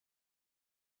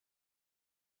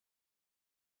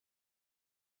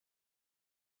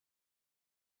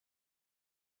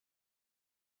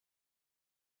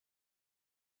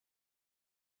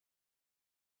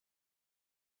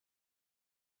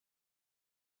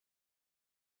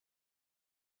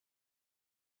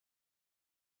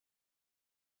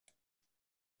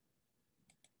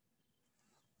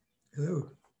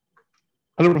Hello.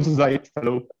 Hello, Professor Zait.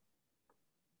 Hello.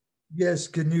 Yes,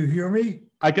 can you hear me?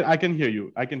 I can hear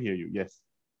you. I can hear you. Yes.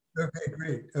 Okay,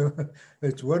 great.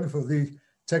 It's wonderful. The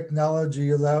technology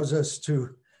allows us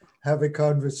to have a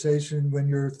conversation when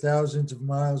you're thousands of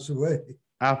miles away.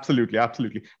 Absolutely,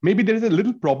 absolutely. Maybe there is a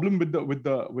little problem with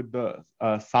the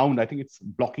sound. I think it's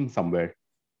blocking somewhere.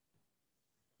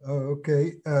 Oh,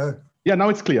 okay. Yeah, now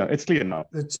it's clear. It's clear now.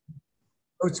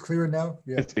 It's clear now?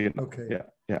 Yeah. It's clear now. Okay.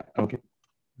 Yeah. Okay.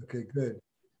 Okay, good.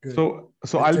 Good.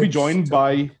 So I'll be joined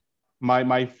by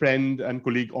my friend and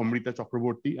colleague Amrita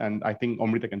Chakraborty, and I think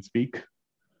Amrita can speak.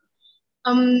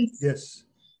 Yes.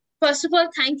 First of all,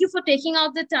 thank you for taking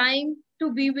out the time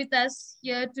to be with us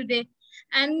here today.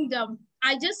 And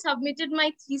I just submitted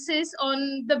my thesis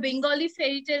on the Bengali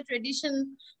fairy tale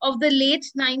tradition of the late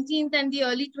 19th and the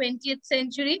early 20th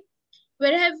century,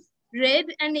 where I have read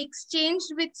and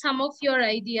exchanged with some of your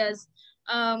ideas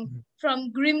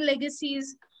from Grimm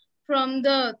Legacies, from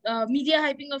the media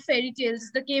hyping of fairy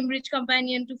tales, the Cambridge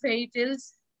Companion to Fairy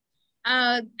Tales,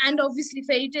 and obviously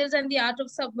Fairy Tales and the Art of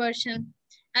Subversion,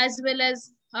 as well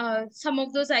as some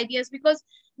of those ideas, because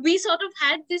we sort of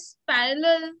had this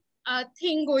parallel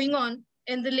thing going on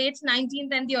in the late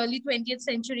 19th and the early 20th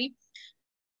century,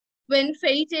 when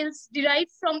fairy tales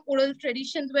derived from oral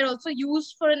traditions were also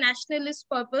used for a nationalist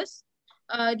purpose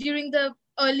during the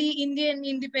early Indian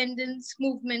independence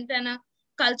movement and a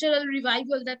cultural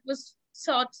revival that was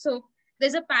sought. So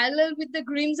there's a parallel with the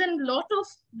Grimms and a lot of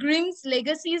Grimm's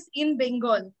legacies in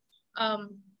Bengal.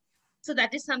 So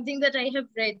that is something that I have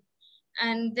read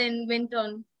and then went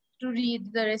on to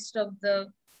read the rest of the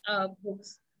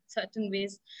books certain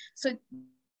ways. So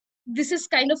this is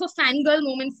kind of a fangirl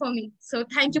moment for me. So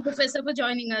thank you, Professor, for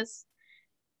joining us.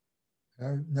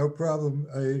 No problem.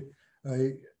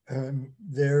 I am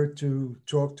there to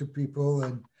talk to people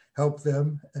and help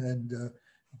them and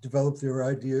develop their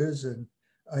ideas. And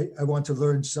I want to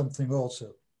learn something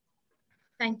also.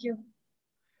 Thank you.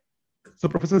 So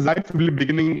Professor Zait will be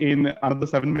beginning in another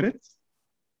 7 minutes?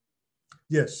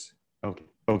 Yes.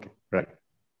 Okay, right.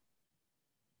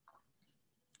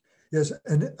 Yes,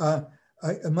 and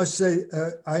I must say,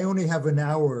 I only have an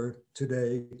hour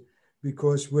today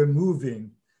because we're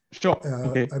moving. Sure,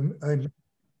 okay.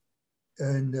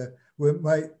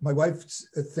 My wife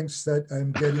thinks that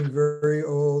I'm getting very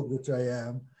old, which I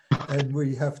am, and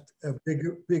we have a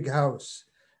big house.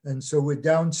 And so we're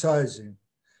downsizing.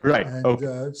 Right, and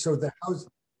okay. So the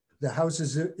house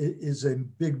is a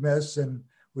big mess, and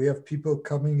we have people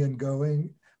coming and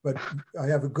going, but I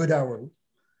have a good hour.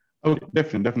 Okay,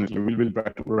 definitely. We'll try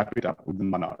to wrap it up within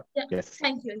 1 hour. Yeah, yes.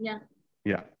 Thank you, yeah.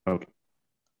 Yeah, okay.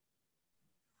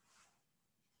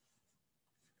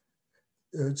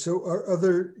 So are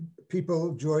other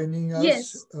people joining us?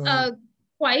 Yes,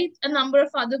 quite a number of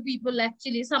other people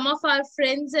actually. Some of our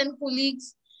friends and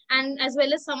colleagues, and as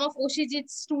well as some of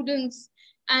Oshijit's students,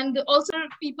 and also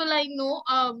people I know.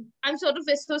 I'm sort of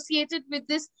associated with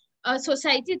this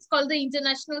society. It's called the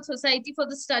International Society for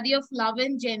the Study of Love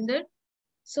and Gender.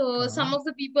 So some of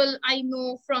the people I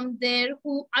know from there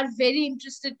who are very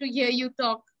interested to hear you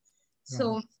talk.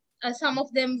 So some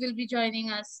of them will be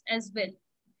joining us as well.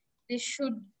 They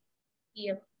should be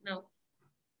here now.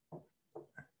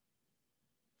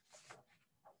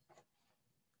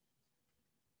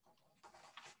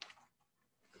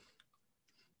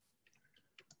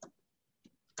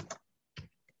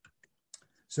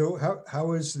 So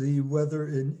how is the weather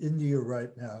in India right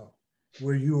now,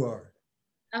 where you are?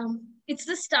 It's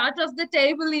the start of the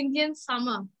terrible Indian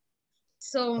summer.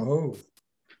 So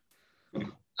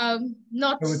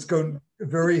not. So it's going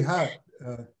very hot.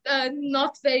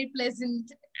 Not very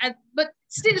pleasant, but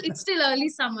still, it's still early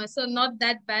summer, so not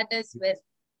that bad as well.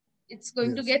 It's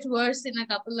going to get worse in a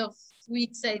couple of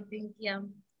weeks, I think. Yeah.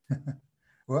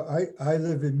 Well, I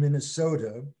live in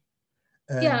Minnesota,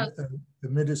 and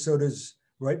Minnesota's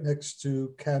right next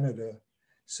to Canada,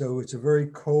 so it's a very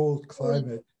cold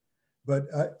climate. But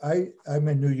I'm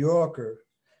a New Yorker,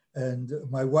 and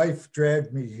my wife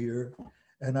dragged me here,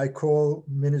 and I call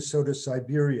Minnesota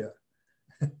Siberia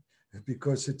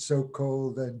because it's so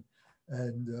cold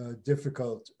and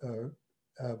difficult.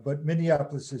 But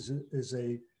Minneapolis is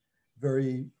a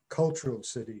very cultural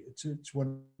city. It's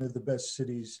one of the best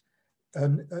cities,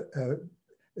 and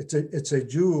it's a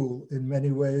jewel in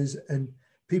many ways. And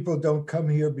people don't come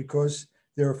here because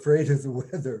they're afraid of the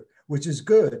weather, which is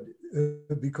good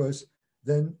because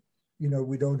then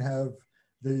we don't have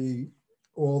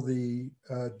all the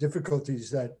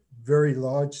difficulties that very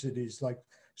large cities like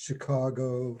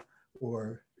Chicago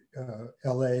or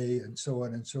LA and so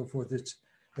on and so forth.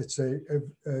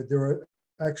 There are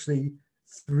actually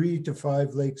 3 to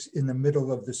 5 lakes in the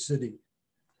middle of the city.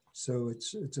 So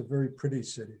it's a very pretty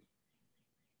city.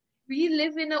 We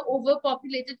live in an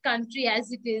overpopulated country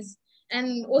as it is.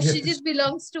 And Oshijit Yes.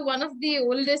 belongs to one of the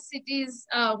oldest cities.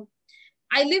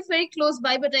 I live very close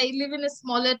by, but I live in a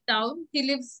smaller town. He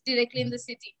lives directly in the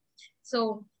city.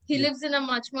 So he lives in a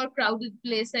much more crowded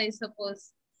place, I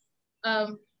suppose.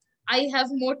 I have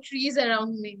more trees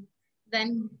around me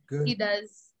than he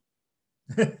does.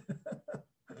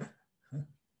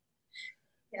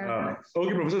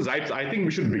 Okay, Professor Zipes, I think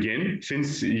we should begin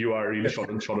since you are really short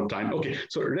of time. Okay,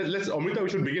 so let's Amrita, we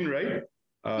should begin, right?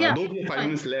 Though we have 5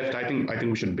 minutes left, I think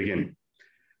we should begin.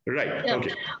 Right. Yeah.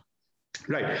 Okay.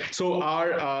 Right. So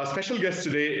our special guest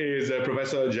today is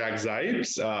Professor Jack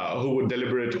Zipes, who would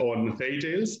deliberate on fairy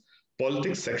tales,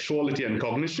 politics, sexuality, and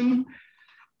cognition.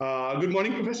 Good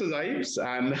morning, Professor Zipes,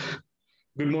 and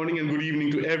good morning and good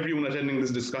evening to everyone attending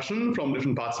this discussion from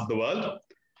different parts of the world.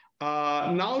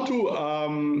 Now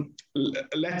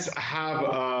let's have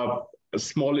a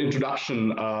small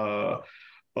introduction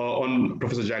on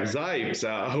Professor Jack Zipes,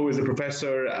 who is a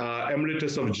Professor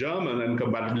Emeritus of German and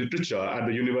Comparative Literature at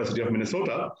the University of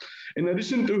Minnesota. In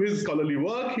addition to his scholarly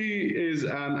work, he is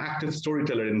an active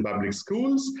storyteller in public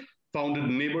schools, founded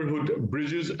Neighborhood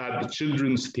Bridges at the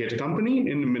Children's Theatre Company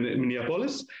in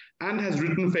Minneapolis, and has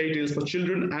written fairy tales for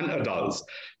children and adults.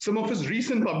 Some of his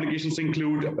recent publications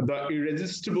include The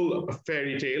Irresistible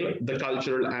Fairy Tale, The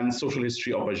Cultural and Social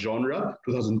History of a Genre,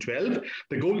 2012,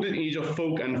 The Golden Age of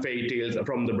Folk and Fairy Tales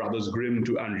from the Brothers Grimm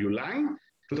to Andrew Lang,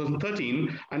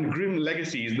 2013, and Grimm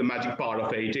Legacies, The Magic Power of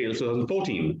Fairy Tales,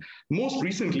 2014. Most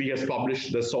recently, he has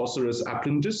published The Sorcerer's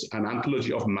Apprentice, an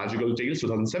Anthology of Magical Tales,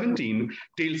 2017,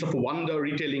 Tales of Wonder,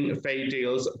 Retelling Fairy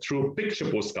Tales through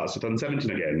Picture Postcards,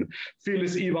 2017 again,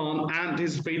 Fearless Ivan and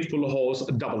His Faithful Horse,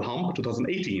 Double-Hump,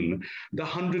 2018, The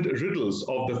 100 Riddles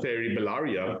of the Fairy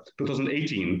Bellaria,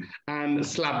 2018, and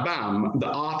Slap Bam, The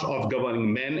Art of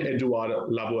Governing Men, Édouard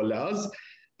Laboulaye's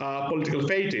Political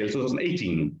Fairy Tales,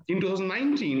 2018. In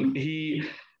 2019, he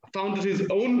founded his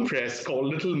own press called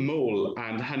Little Mole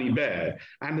and Honey Bear,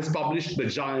 and has published The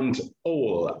Giant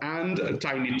Owl and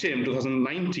Tiny Tim,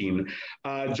 2019,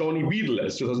 Johnny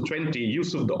Breadless, 2020,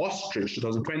 Yussuf the Ostrich,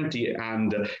 2020,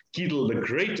 and Keedle the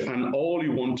Great, and All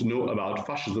You Want to Know About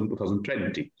Fascism,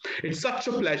 2020. It's such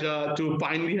a pleasure to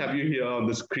finally have you here on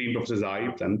the screen, Professor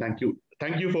Zipes, and thank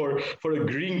you for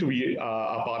agreeing to be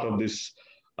a part of this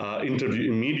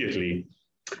interview immediately.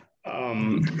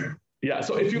 Yeah,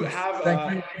 so if you have...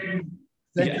 Thank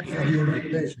you for the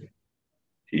invitation.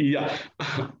 Yeah,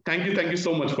 thank you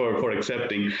so much for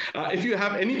accepting. If you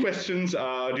have any questions,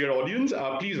 dear audience,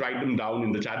 please write them down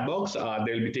in the chat box.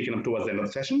 They'll be taken up towards the end of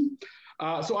the session.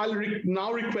 So I'll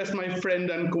now request my friend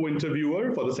and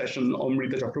co-interviewer for the session,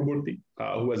 Amrita Chakraborty,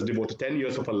 who has devoted 10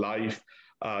 years of her life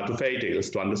to fairy tales,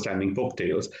 to understanding folk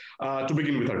tales, to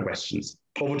begin with her questions.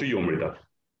 Over to you, Amrita.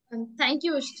 Thank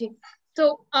you, Oshijit.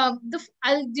 So I'll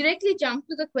directly jump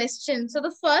to the question. So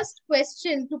the first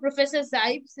question to Professor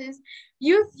Zipes is,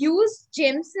 you've used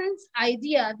Jameson's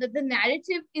idea that the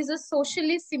narrative is a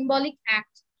socially symbolic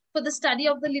act for the study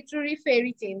of the literary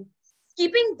fairy tale.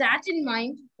 Keeping that in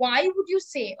mind, why would you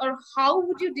say, or how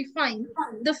would you define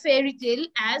the fairy tale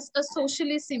as a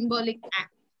socially symbolic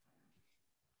act?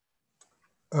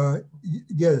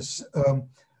 Yes,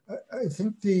 I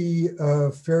think the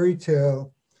fairy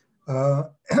tale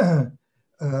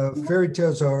fairy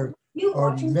tales are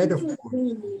metaphors.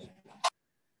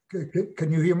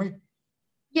 Can you hear me?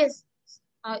 Yes.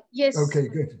 Yes. Okay,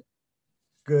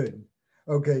 good.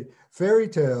 Okay, fairy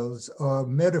tales are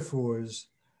metaphors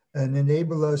and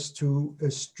enable us to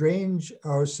estrange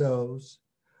ourselves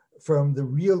from the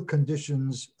real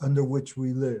conditions under which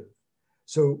we live.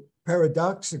 So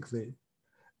paradoxically,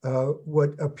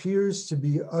 what appears to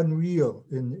be unreal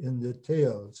in the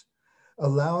tales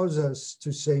allows us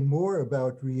to say more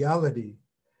about reality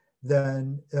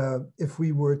than if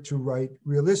we were to write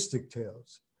realistic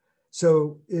tales.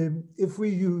 So if we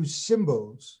use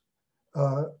symbols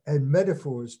and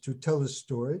metaphors to tell a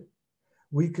story,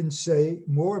 we can say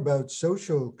more about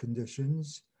social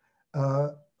conditions.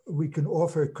 We can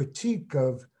offer a critique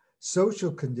of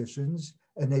social conditions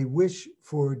and a wish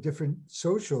for different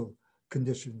social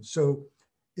conditions. So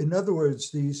in other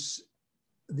words,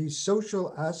 the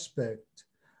social aspect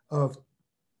of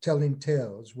telling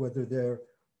tales, whether they're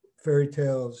fairy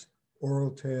tales,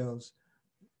 oral tales,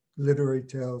 literary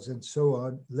tales, and so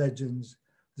on, legends,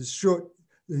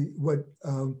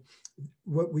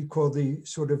 what we call the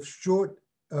sort of short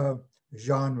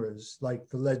genres, like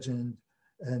the legend,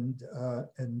 and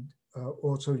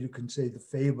also you can say the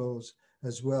fables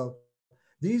as well.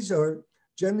 These are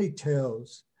generally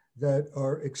tales that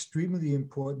are extremely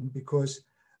important because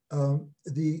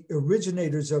the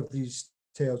originators of these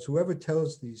tales, whoever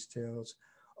tells these tales,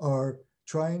 are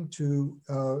trying to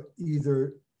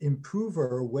either improve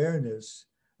our awareness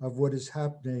of what is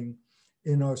happening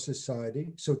in our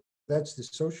society. So that's the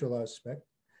social aspect.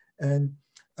 And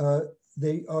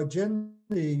they are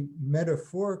generally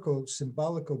metaphorical,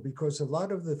 symbolical, because a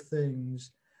lot of the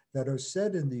things that are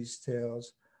said in these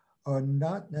tales are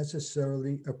not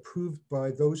necessarily approved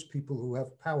by those people who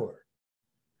have power.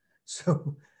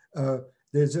 So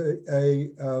there's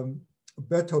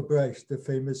Bertolt Brecht, the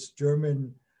famous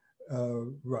German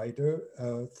writer,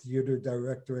 theater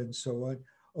director, and so on,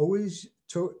 always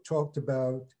talked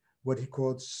about what he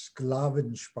called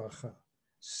Sklavensprache.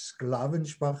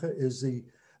 Sklavensprache is the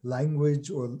language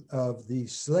of the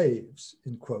slaves,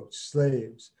 in quotes,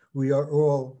 slaves. We are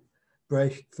all,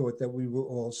 Brecht thought that we were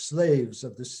all slaves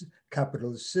of this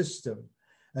capitalist system.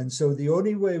 And so the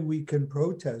only way we can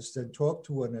protest and talk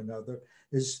to one another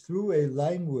is through a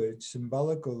language,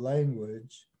 symbolical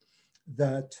language,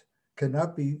 that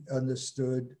cannot be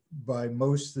understood by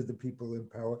most of the people in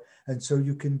power. And so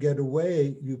you can get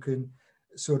away, you can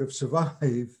sort of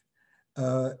survive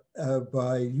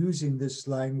by using this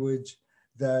language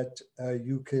that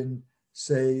you can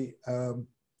say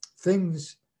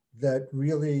things that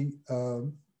really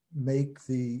make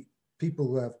the people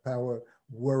who have power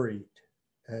worried.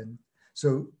 And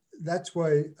so that's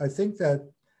why I think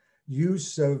that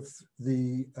use of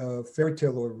the fairy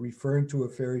tale, or referring to a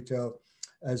fairy tale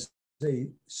as a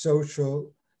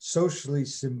socially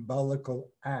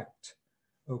symbolical act.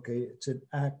 Okay, it's an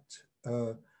act.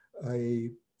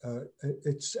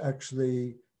 It's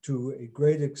actually, to a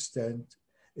great extent,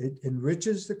 it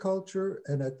enriches the culture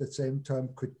and at the same time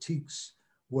critiques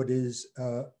what is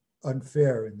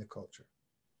unfair in the culture.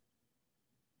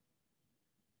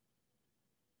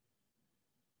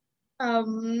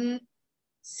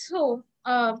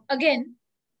 Again,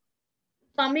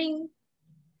 coming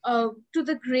to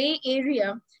the gray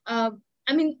area,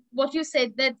 I mean, what you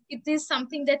said, that it is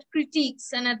something that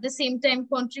critiques and at the same time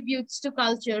contributes to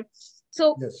culture.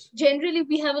 So yes, generally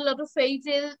we have a lot of fairy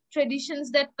tale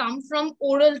traditions that come from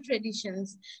oral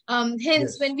traditions. Hence,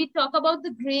 yes, when we talk about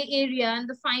the gray area and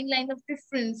the fine line of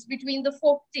difference between the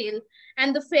folk tale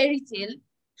and the fairy tale,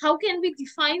 how can we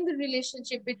define the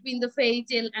relationship between the fairy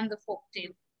tale and the folk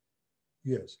tale?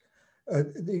 Yes,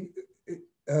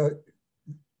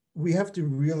 we have to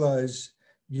realize,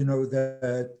 you know,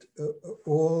 that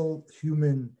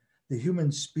the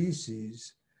human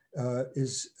species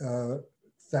is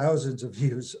thousands of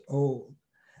years old,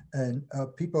 and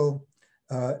people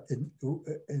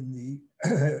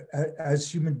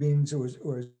as human beings or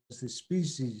as the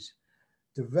species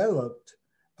developed,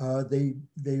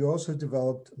 they also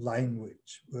developed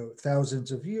language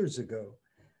thousands of years ago.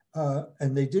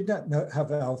 And they did not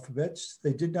have alphabets,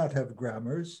 they did not have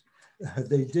grammars,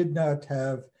 they did not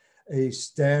have a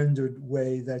standard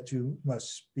way that you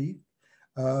must speak.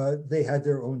 They had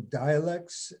their own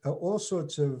dialects, all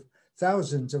sorts of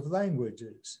thousands of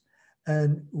languages.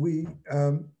 And we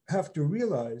have to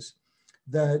realize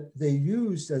that they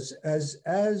used,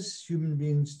 as human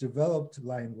beings developed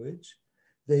language,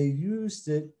 they used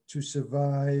it to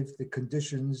survive the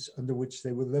conditions under which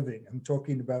they were living. I'm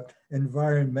talking about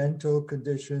environmental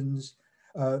conditions.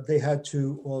 They had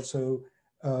to also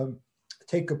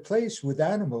take a place with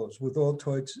animals, with all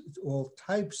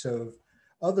types of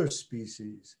other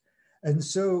species. And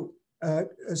so at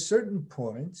a certain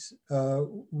point,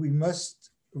 we must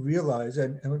realize,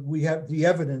 and we have the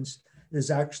evidence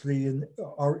is actually in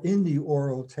the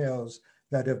oral tales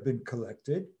that have been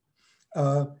collected,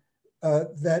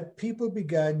 that people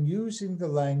began using the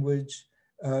language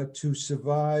to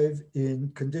survive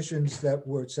in conditions that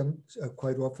were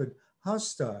quite often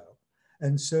hostile.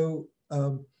 And so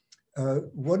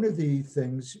one of the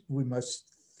things we must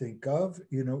think of,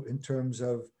 you know, in terms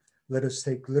of, let us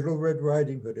take Little Red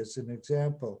Riding Hood as an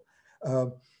example.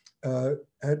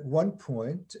 At one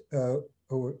point,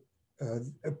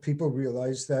 people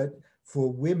realized that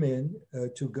for women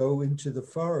to go into the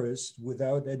forest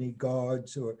without any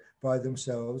guards or by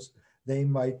themselves, they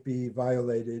might be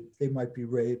violated, they might be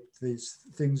raped, these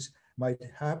things might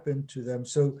happen to them.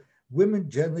 So women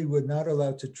generally were not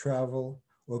allowed to travel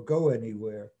or go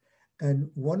anywhere.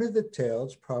 And one of the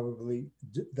tales probably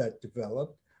that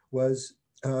developed was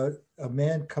a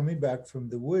man coming back from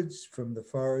the woods, from the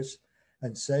forest,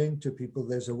 and saying to people,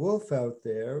 there's a wolf out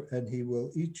there and he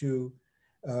will eat you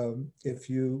if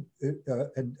you,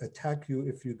 and attack you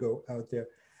if you go out there.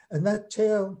 And that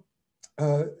tale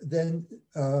then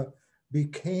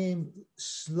became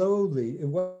slowly, it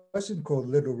wasn't called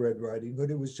Little Red Riding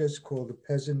Hood, it was just called a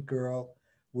peasant girl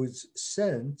was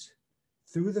sent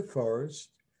through the forest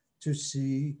to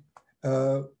see,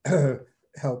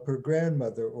 help her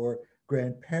grandmother or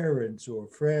grandparents or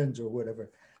friends or whatever.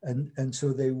 And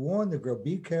so they warned the girl,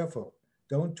 be careful,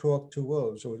 don't talk to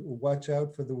wolves or watch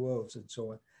out for the wolves and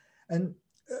so on. And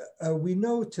we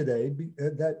know today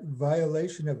that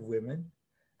violation of women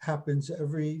happens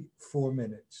every 4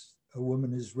 minutes. A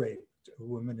woman is raped, a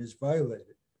woman is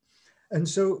violated. And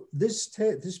so this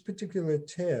particular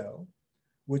tale,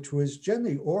 which was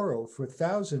generally oral for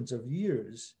thousands of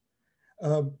years,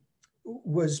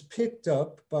 was picked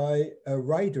up by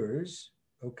writers.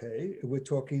 Okay, we're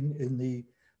talking in the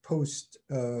post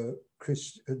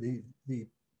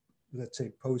let's say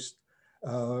post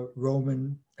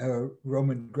Roman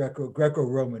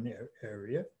Greco-Roman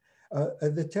area.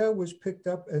 The tale was picked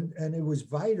up, and it was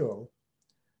vital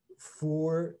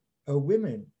for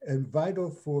women and vital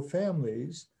for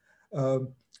families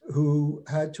who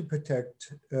had to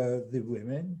protect the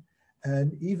women.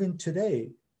 And even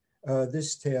today,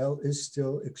 this tale is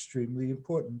still extremely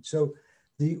important. So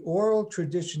the oral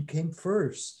tradition came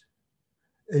first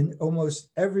in almost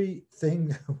everything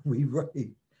that we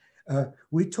write.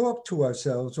 We talk to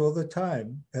ourselves all the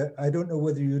time. I don't know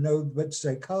whether you know, but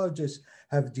psychologists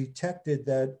have detected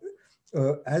that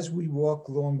as we walk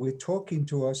along, we're talking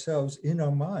to ourselves in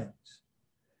our minds,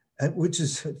 and which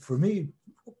is, for me,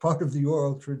 part of the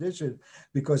oral tradition,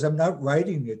 because I'm not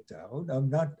writing it down, I'm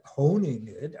not honing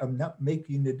it, I'm not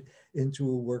making it into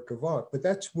a work of art. But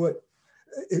that's what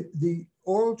the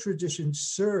oral tradition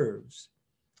serves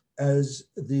as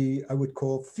the, I would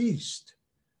call, feast,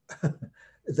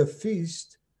 the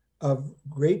feast of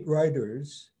great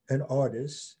writers and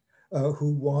artists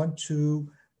who want to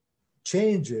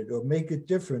change it or make it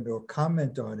different or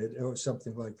comment on it or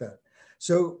something like that.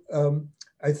 So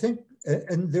I think,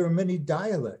 and there are many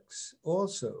dialects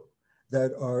also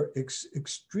that are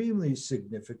extremely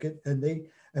significant,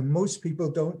 and most people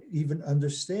don't even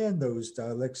understand those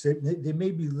dialects. They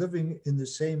may be living in the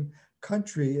same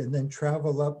country and then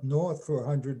travel up north for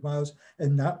 100 miles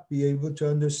and not be able to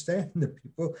understand the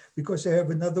people because they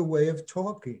have another way of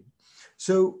talking.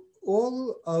 So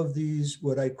all of these,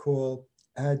 what I call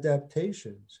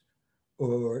adaptations,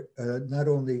 or not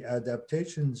only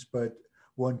adaptations, but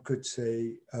one could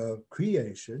say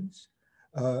creations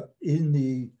in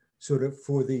the sort of,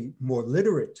 for the more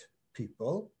literate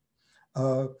people,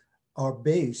 are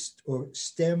based or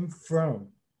stem from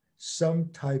some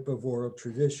type of oral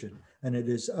tradition. And it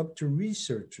is up to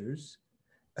researchers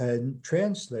and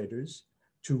translators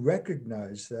to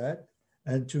recognize that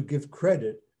and to give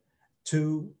credit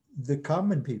to the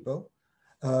common people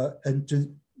and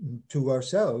to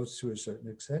ourselves to a certain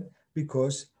extent,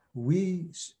 because we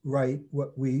write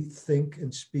what we think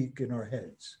and speak in our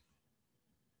heads.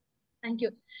 Thank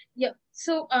you. Yeah.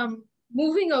 So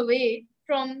moving away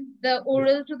from the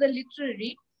oral to the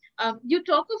literary, you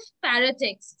talk of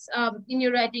paratexts in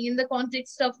your writing in the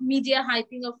context of media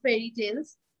hyping of fairy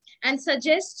tales, and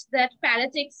suggest that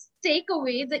paratexts take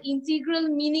away the integral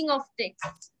meaning of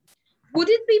text. Would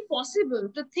it be possible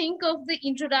to think of the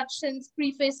introductions,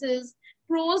 prefaces,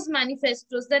 prose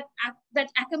manifestos that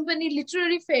accompany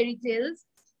literary fairy tales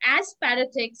as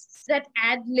paratexts that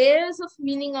add layers of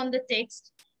meaning on the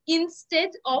text instead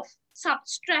of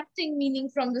subtracting meaning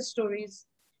from the stories?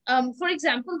 For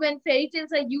example, when fairy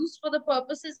tales are used for the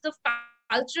purposes of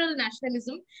cultural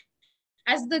nationalism,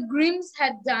 as the Grimms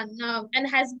had done, and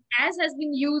as has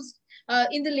been used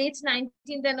in the late 19th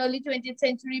and early 20th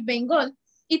century Bengal,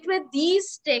 it were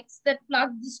these texts that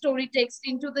plugged the story text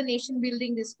into the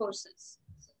nation-building discourses.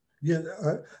 Yeah,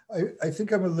 I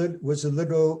think was a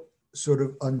little sort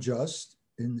of unjust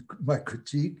in my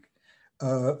critique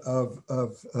of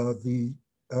the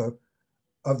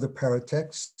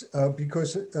paratext,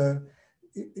 because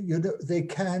you know, they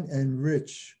can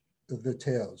enrich the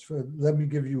tales. Let me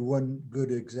give you one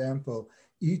good example.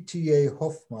 E.T.A.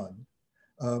 Hoffmann,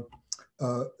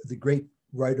 the great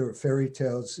writer of fairy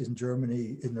tales in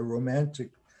Germany in the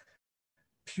Romantic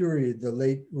period, the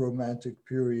late Romantic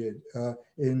period,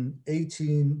 in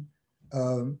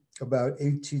about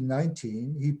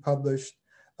 1819, he published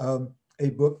a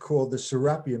book called The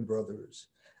Serapion Brothers.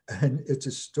 And it's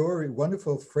a story,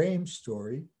 wonderful frame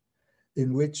story,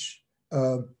 in which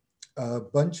a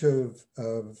bunch of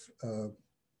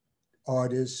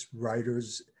artists,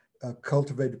 writers,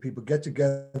 cultivated people get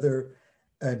together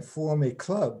and form a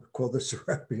club called the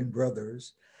Serapion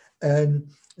Brothers.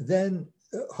 And then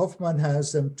Hoffmann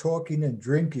has them talking and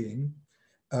drinking,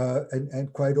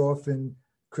 and quite often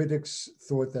critics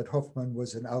thought that Hoffmann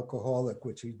was an alcoholic,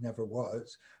 which he never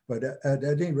was. But at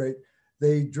any rate,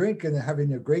 they drink and are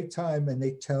having a great time, and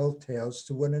they tell tales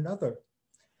to one another.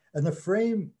 And the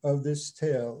frame of this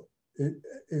tale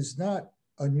is not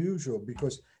unusual,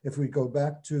 because if we go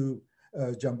back to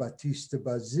Giambattista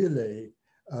Basile,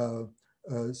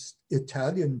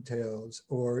 Italian tales,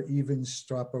 or even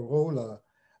Straparola,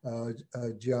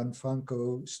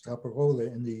 Gianfranco Straparola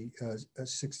in the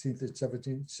 16th and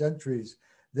 17th centuries,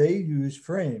 they use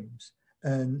frames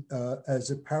and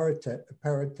as a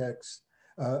paratext,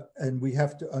 and we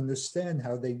have to understand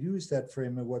how they use that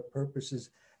frame and what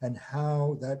purposes, and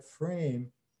how that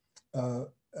frame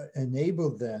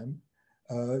enabled them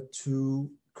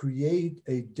to create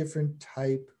a different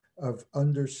type of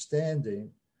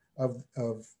understanding of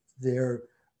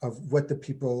what the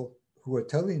people who are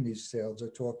telling these tales are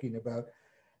talking about,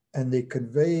 and they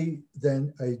convey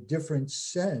then a different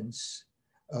sense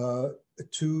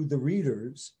to the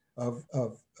readers of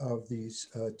these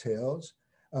tales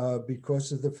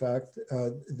because of the fact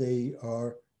they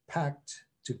are packed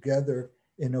together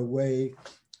in a way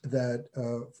that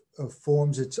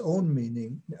forms its own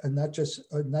meaning, and not just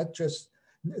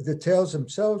the tales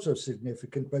themselves are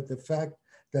significant, but the fact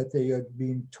that they are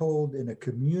being told in a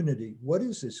community. What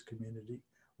is this community?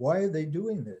 Why are they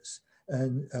doing this?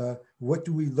 And what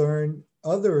do we learn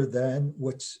other than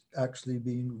what's actually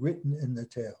being written in the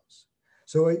tales?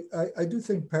 So I do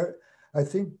think,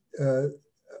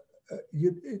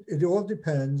 it all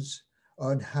depends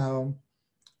on how,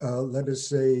 let us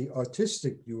say,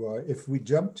 artistic you are. If we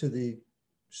jump to the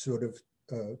sort of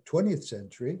 20th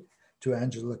century, to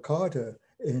Angela Carter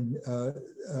in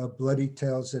Bloody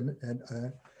Tales,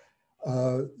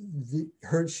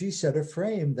 she set a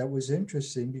frame that was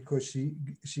interesting, because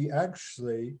she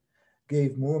actually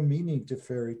gave more meaning to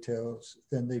fairy tales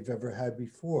than they've ever had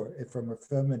before, from a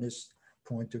feminist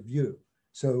point of view.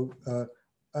 So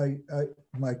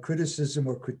my criticism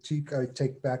or critique, I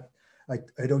take back.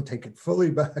 I don't take it fully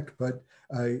back, but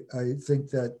I think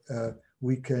that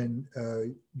we can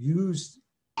use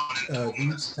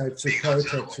these types of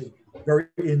paratexts very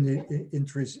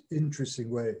interesting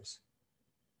ways.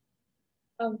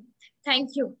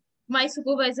 Thank you. My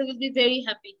supervisor will be very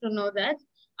happy to know that.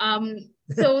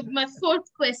 So my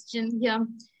fourth question here.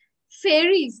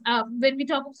 Fairies, when we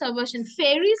talk of subversion,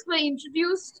 fairies were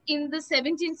introduced in the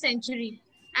 17th century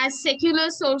as secular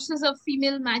sources of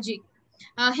female magic.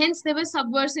 Hence, they were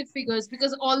subversive figures,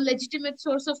 because all legitimate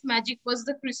source of magic was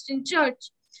the Christian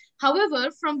church. However,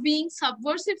 from being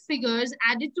subversive figures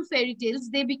added to fairy tales,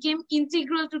 they became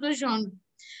integral to the genre.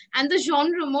 And the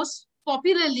genre most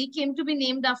popularly came to be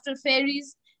named after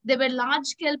fairies. There were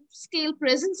large-scale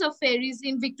presence of fairies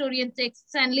in Victorian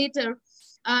texts and later.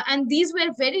 And these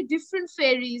were very different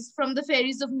fairies from the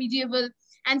fairies of medieval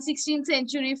and 16th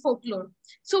century folklore.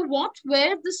 So what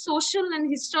were the social and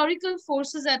historical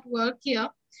forces at work here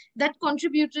that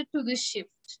contributed to this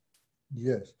shift?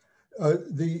 Yes,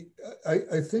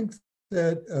 I think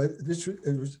that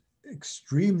it was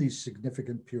extremely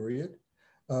significant period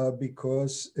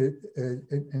because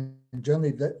and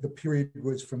generally the period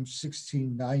was from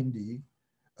 1690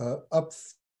 up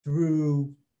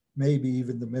through maybe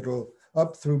even the middle,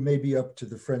 up to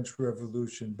the French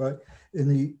Revolution. But in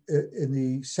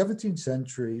the 17th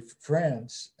century,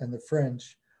 France and the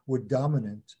French were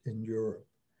dominant in Europe.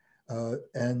 It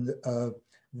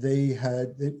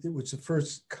was the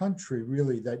first country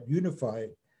really that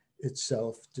unified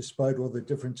itself despite all the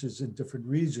differences in different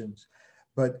regions.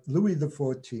 But Louis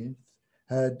XIV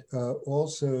had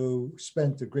also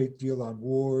spent a great deal on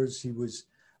wars. He was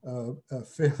a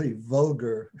fairly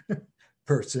vulgar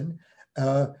person.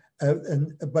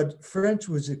 But French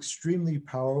was extremely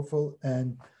powerful,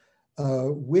 and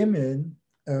women,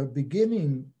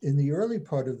 beginning in the early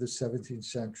part of the 17th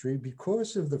century,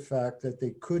 because of the fact that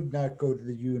they could not go to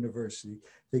the university,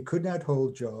 they could not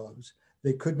hold jobs,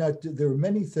 they could not do, there were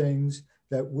many things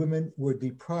that women were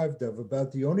deprived of.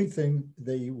 About the only thing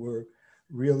they were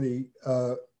really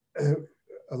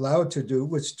allowed to do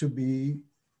was to be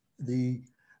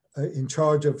in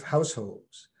charge of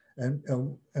households.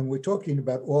 And we're talking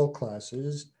about all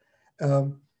classes.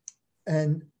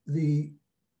 And the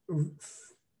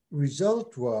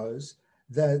result was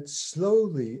that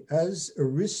slowly, as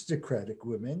aristocratic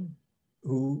women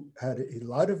who had a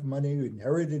lot of money, who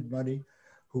inherited money,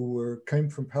 who came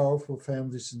from powerful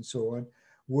families and so on,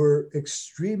 were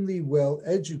extremely well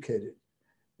educated.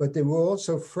 But they were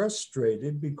also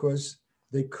frustrated because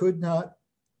they could not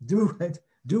do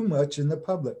much in the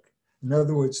public. In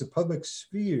other words, the public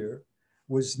sphere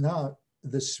was not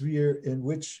the sphere in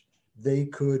which they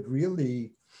could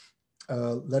really,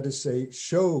 let us say,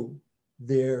 show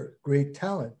their great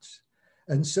talents.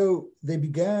 And so they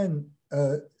began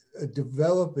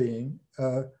developing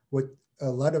what a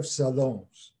lot of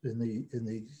salons in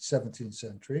the 17th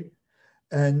century.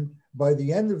 And by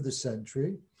the end of the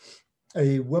century,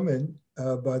 a woman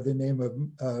by the name of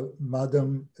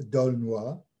Madame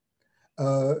d'Aulnoy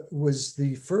was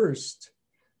the first.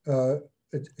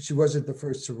 She wasn't the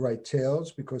first to write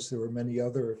tales, because there were many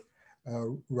other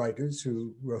writers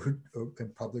who wrote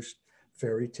and published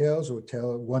fairy tales or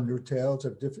wonder tales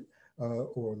of different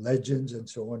or legends and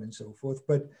so on and so forth.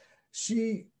 But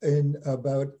she, in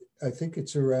about, I think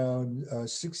it's around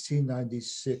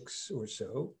 1696 or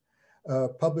so,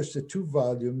 published 2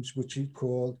 volumes, which he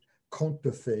called Contes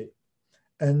de Fées.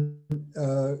 And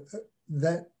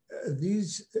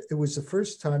it was the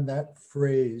first time that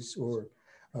phrase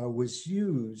was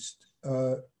used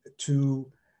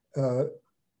to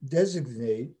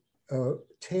designate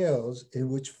tales in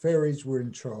which fairies were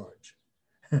in charge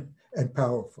and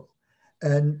powerful.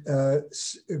 And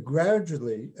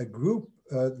gradually, a group,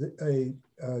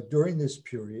 during this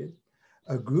period,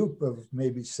 a group of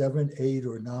maybe 7, 8,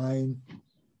 or 9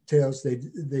 tales, they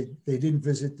didn't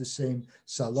visit the same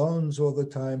salons all the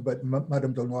time, but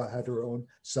Madame d'Aulnoy had her own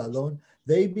salon.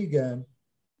 They began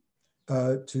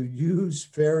to use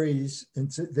fairies,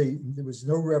 and there was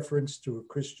no reference to a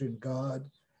Christian god.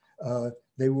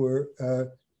 They were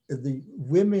the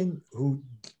women who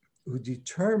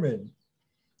determined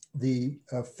the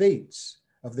fates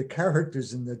of the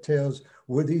characters in the tales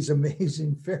were these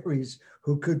amazing fairies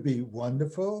who could be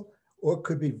wonderful or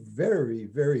could be very,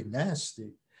 very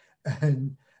nasty.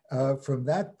 And from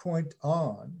that point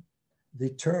on, the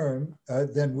term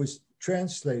then was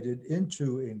translated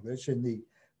into English in the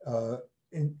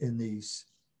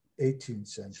 18th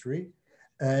century,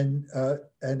 and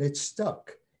it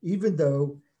stuck, even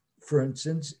though, for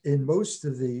instance, in most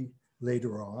of the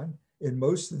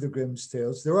Grimm's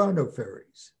tales, there are no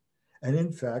fairies. And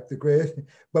in fact,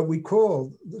 but we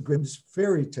call the Grimm's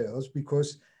fairy tales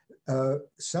because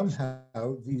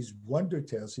somehow these wonder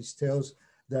tales, these tales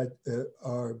that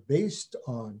are based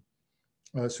on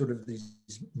sort of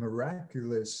these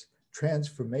miraculous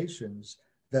transformations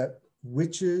that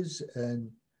witches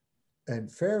and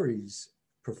fairies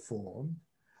perform,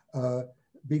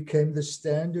 became the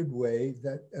standard way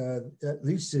that, at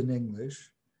least in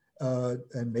English,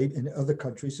 and maybe in other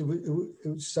countries, it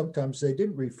was, sometimes they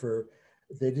didn't refer,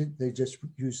 they just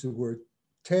used the word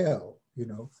tale,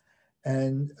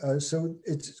 and so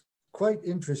it's quite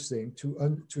interesting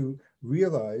to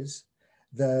realize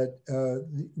that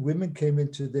women came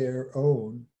into their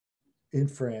own in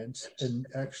France and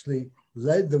actually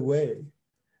led the way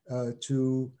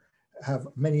to have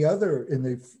many other, in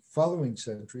the following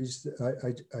centuries.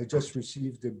 I just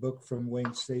received a book from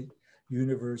Wayne State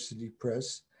University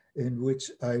Press, in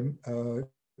which I'm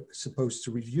supposed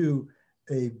to review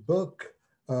a book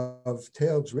of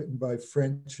tales written by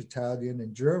French, Italian,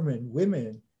 and German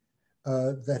women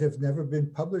that have never been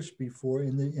published before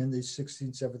in the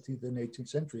 16th, 17th, and 18th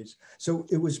centuries. So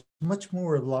it was much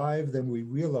more alive than we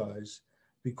realize,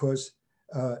 because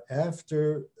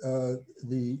after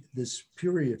this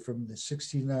period from the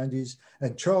 1690s,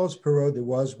 and Charles Perrault, there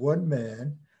was one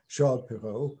man, Charles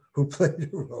Perrault, who played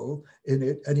a role in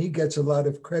it, and he gets a lot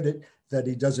of credit that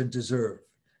he doesn't deserve.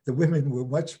 The women were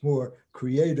much more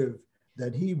creative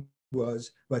than he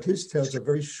was, but his tales are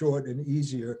very short and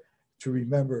easier to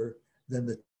remember than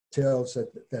the tales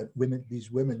that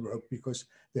these women wrote, because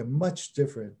they're much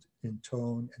different in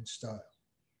tone and style.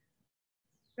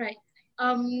 Right.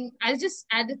 I'll just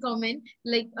add a comment,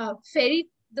 like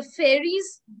the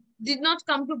fairies did not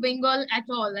come to Bengal at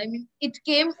all. I mean, it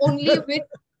came only with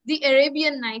the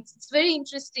Arabian Nights. It's very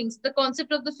interesting. The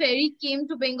concept of the fairy came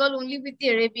to Bengal only with the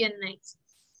Arabian Nights,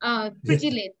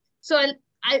 pretty late. So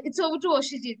it's over to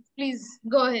Oshijit. Please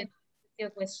go ahead with your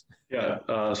question. Yeah,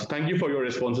 so thank you for your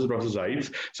responses, Professor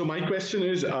Zaitz. So my question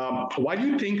is, why do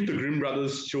you think the Grimm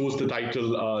brothers chose the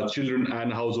title Children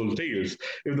and Household Tales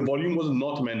if the volume was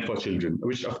not meant for children,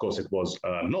 which of course it was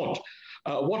not?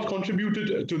 What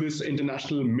contributed to this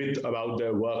international myth about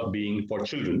their work being for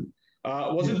children?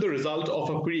 Was it the result of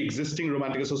a pre-existing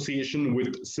romantic association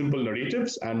with simple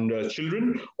narratives and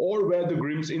children, or were the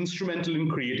Grimms instrumental in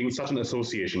creating such an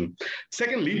association?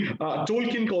 Secondly,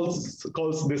 Tolkien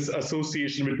calls this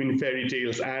association between fairy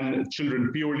tales and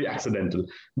children purely accidental.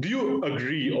 Do you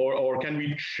agree, or can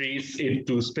we trace it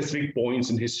to specific points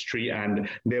in history and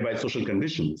thereby social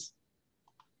conditions?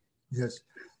 Yes.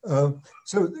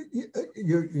 So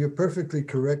you're perfectly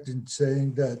correct in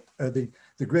saying that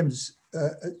the Grimms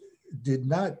did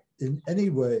not in any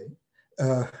way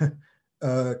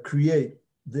create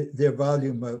their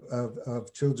volume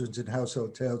of children's and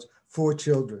household tales for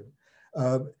children.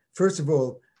 First of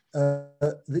all,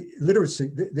 the literacy,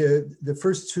 the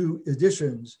first two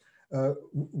editions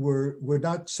were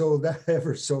not sold out,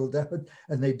 ever sold out,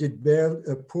 and they did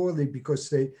poorly because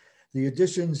the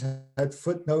editions had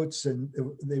footnotes and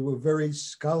they were very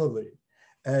scholarly.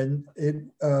 And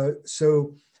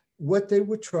so what they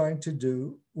were trying to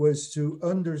do was to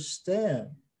understand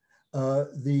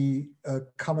the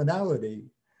commonality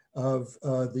of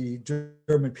the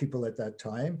German people at that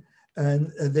time.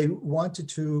 And they wanted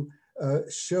to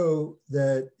show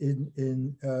that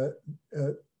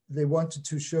they wanted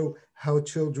to show how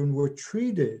children were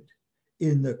treated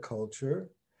in the culture,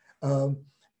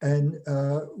 and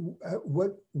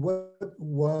what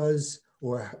was,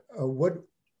 or what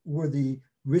were the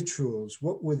rituals,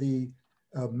 what were the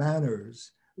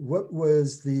manners, what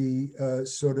was the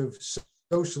sort of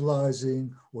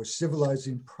socializing or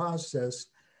civilizing process,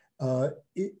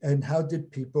 and how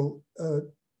did people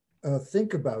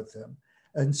think about them.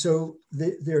 And so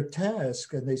their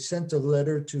task, and they sent a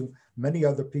letter to many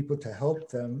other people to help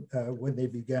them when they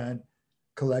began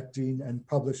collecting and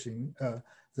publishing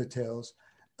the tales.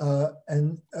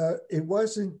 And it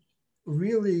wasn't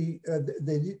really,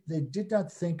 they did not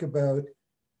think about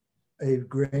a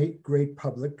great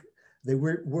public. They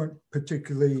weren't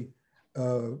particularly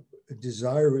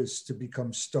desirous to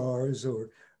become stars or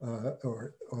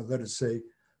let us say,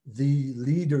 the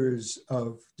leaders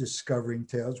of discovering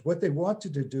tales. What they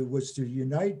wanted to do was to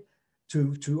unite,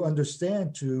 to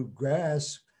understand, to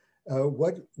grasp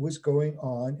what was going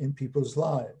on in people's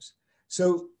lives.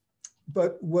 So,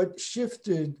 but what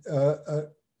shifted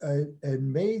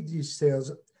and made these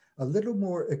tales a little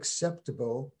more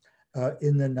acceptable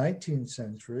in the 19th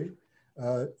century,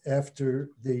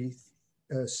 after the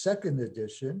second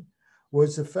edition,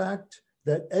 was the fact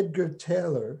that Edgar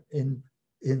Taylor in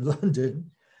London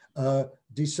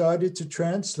decided to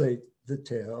translate the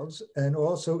tales and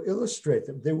also illustrate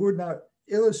them. They were not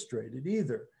illustrated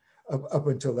either up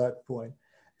until that point.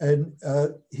 And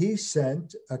he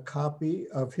sent a copy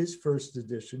of his first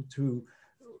edition to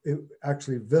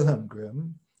actually Wilhelm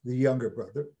Grimm, the younger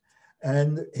brother.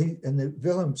 And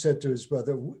Wilhelm said to his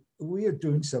brother, we are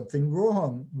doing something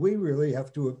wrong. We really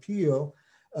have to appeal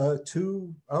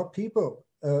to our people.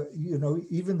 You know,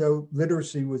 even though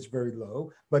literacy was very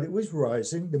low, but it was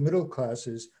rising. The middle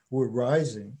classes were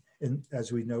rising. And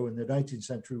as we know, in the 19th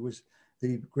century was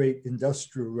the great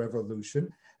industrial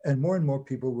revolution, and more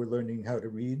people were learning how to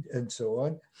read and so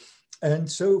on. And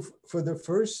so for the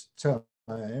first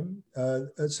time,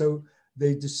 so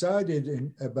they decided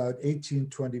in about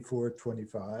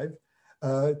 1824-25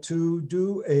 to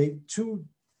do two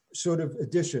sort of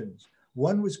editions.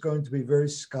 One was going to be very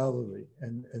scholarly,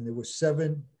 and there were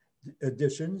 7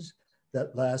 editions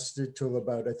that lasted till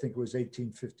about, I think it was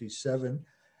 1857.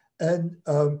 And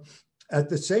at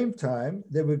the same time,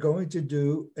 they were going to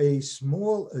do a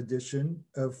small edition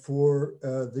for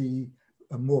the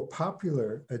more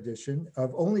popular edition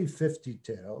of only 50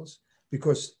 tales,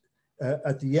 because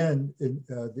at the end, in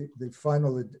the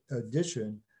final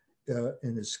edition,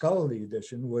 in the scholarly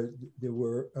edition, there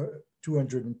were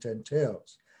 210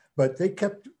 tales. But they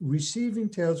kept receiving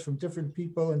tales from different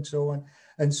people and so on.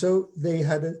 And so they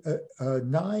had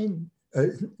nine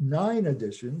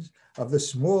editions of the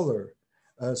smaller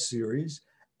series.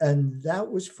 And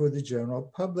that was for the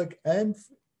general public, and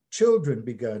children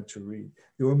began to read.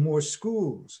 There were more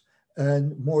schools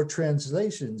and more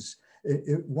translations.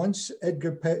 Once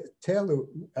Edgar Taylor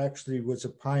actually was a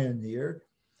pioneer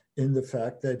in the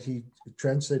fact that he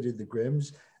translated the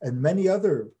Grimms, and many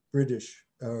other British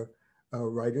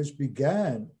writers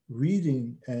began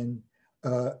reading and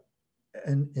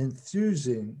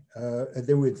enthusing.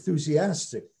 They were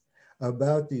enthusiastic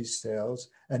about these tales,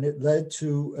 and it led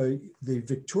to the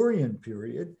Victorian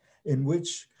period, in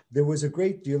which there was a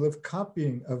great deal of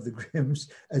copying of the Grimms,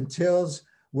 and tales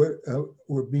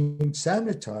were being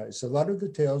sanitized. A lot of the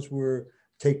tales were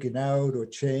taken out or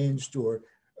changed or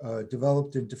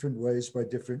developed in different ways by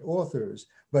different authors,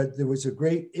 but there was a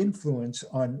great influence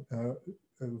on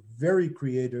very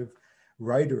creative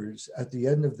writers at the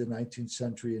end of the 19th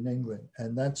century in England.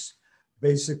 And that's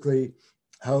basically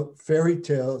how fairy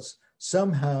tales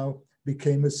somehow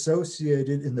became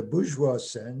associated in the bourgeois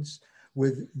sense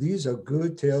with, these are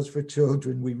good tales for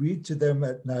children, we read to them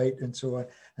at night, and so on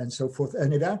and so forth.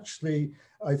 And it actually,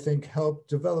 I think, helped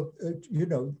develop,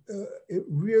 it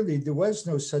really, there was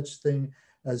no such thing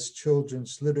as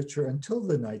children's literature until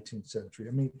the 19th century.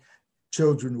 I mean,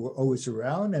 children were always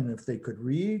around, and if they could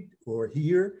read or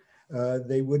hear,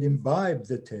 they would imbibe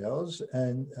the tales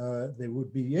and they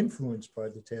would be influenced by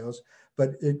the tales.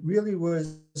 But it really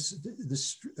was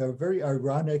this very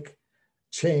ironic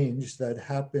change that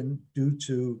happened due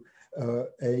to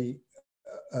a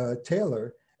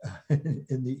tailor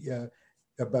in the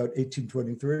about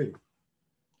 1823.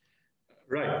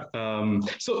 Right.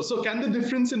 So can the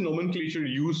difference in nomenclature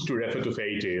used to refer to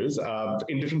fairy tales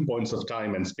in different points of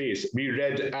time and space be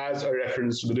read as a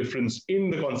reference to the difference in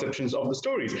the conceptions of the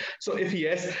stories? So if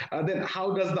yes, then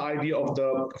how does the idea of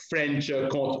the French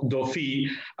conte de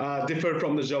fées differ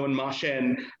from the German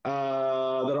Märchen,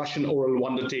 the Russian oral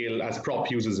wonder tale as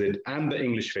Prof uses it, and the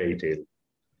English fairy tale?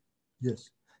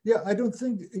 Yes. Yeah, I don't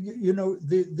think,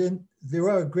 there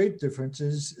are great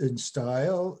differences in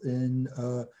style,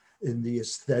 in the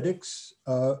aesthetics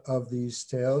of these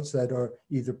tales that are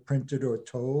either printed or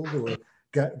told or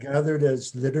gathered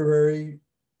as literary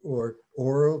or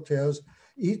oral tales.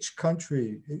 Each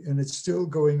country, and it's still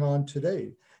going on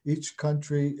today, each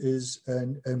country is,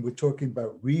 and we're talking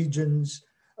about regions.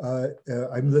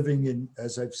 I'm living in,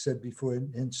 as I've said before,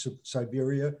 in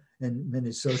Siberia, in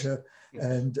Minnesota,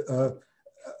 and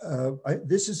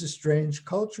this is a strange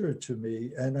culture to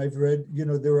me. And I've read,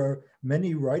 there are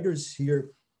many writers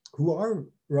here who are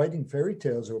writing fairy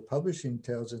tales or publishing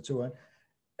tales and so on.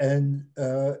 And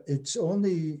it's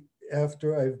only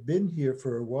after I've been here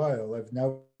for a while, I've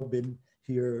now been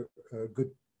here a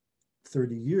good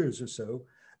 30 years or so,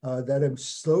 that I'm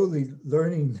slowly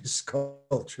learning this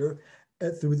culture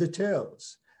through the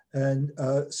tales. And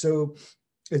so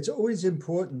it's always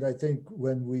important, I think,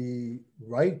 when we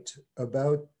write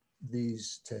about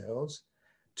these tales,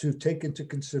 to take into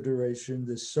consideration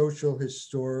the social,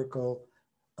 historical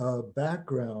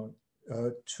background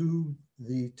to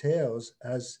the tales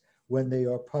as when they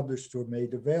are published or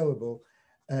made available.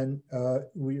 And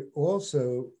we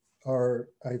also are,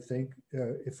 I think,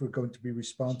 if we're going to be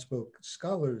responsible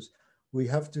scholars, we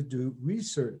have to do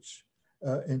research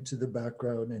into the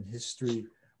background and history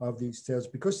of these tales,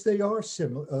 because they are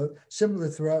similar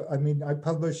throughout. I mean, I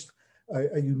published,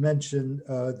 you mentioned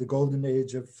The Golden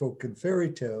Age of Folk and Fairy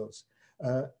Tales,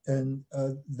 and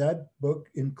that book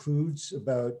includes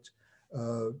about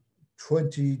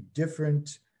 20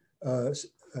 different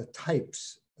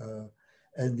types.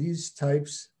 And these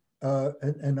types,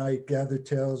 and I gather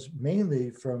tales mainly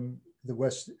from the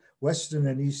Western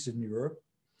and Eastern Europe,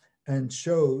 and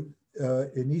showed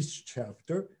in each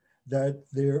chapter that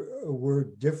there were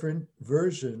different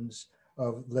versions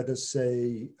of, let us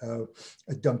say,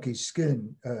 a donkey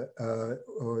skin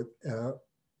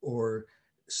or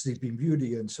Sleeping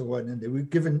Beauty and so on. And they were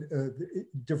given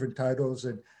different titles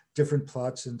and different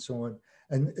plots and so on.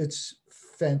 And it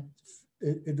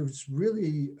was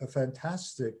really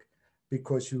fantastic,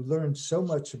 because you learn so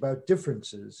much about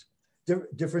differences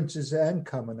and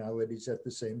commonalities at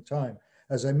the same time.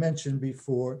 As I mentioned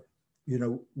before,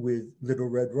 with Little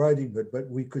Red Riding Hood, but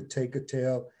we could take a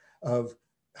tale of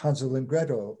Hansel and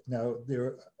Gretel. Now, there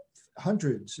are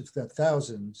hundreds, if not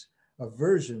thousands, of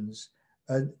versions.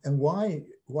 And why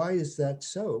is that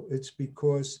so? It's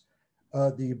because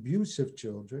the abuse of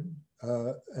children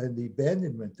and the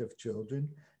abandonment of children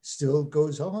still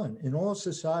goes on in all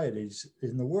societies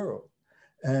in the world.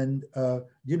 And,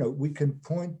 we can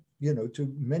point,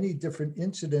 to many different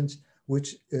incidents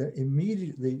which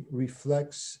immediately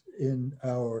reflects in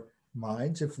our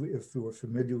minds, if we're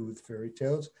familiar with fairy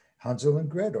tales, Hansel and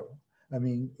Gretel. I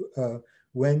mean,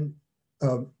 when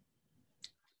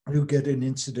you get an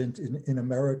incident in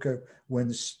America when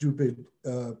the stupid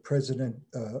president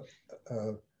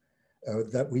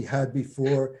that we had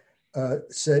before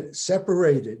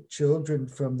separated children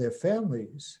from their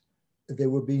families, they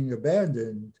were being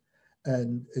abandoned.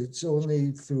 And it's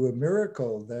only through a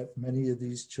miracle that many of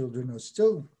these children are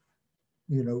still,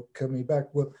 coming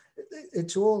back. Well,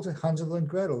 it's all Hansel and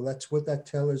Gretel. That's what that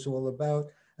tale is all about.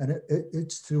 And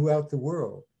it's throughout the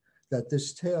world that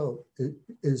this tale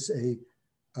is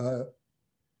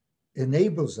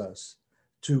enables us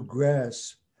to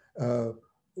grasp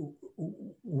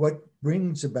what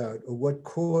brings about, or what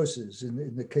causes,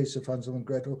 in the case of Hansel and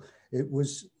Gretel, it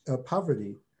was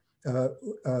poverty.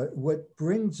 What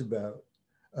brings about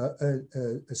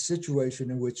a situation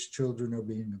in which children are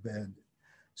being abandoned.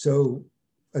 So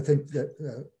I think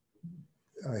that,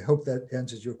 I hope that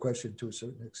answers your question to a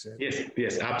certain extent.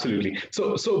 Yes, absolutely.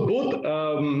 So both,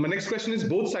 my next question is,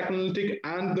 both psychoanalytic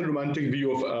and the romantic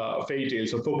view of fairy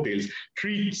tales or folk tales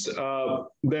treats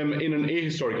them in an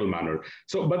ahistorical manner.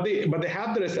 So, but they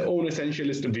have their own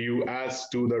essentialist view as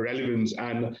to the relevance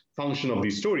and function of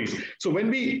these stories. So when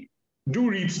we do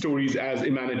read stories as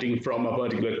emanating from a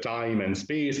particular time and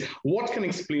space. What can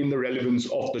explain the relevance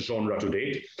of the genre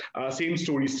today? Same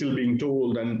stories still being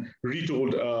told and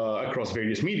retold across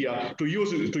various media. To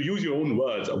use your own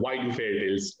words, why do fairy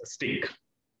tales stick?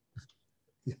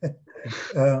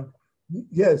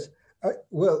 Yes.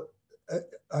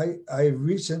 I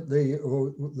recently,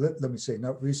 or let me say,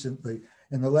 not recently,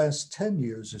 in the last 10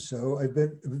 years or so, I've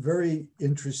been very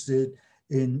interested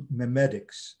in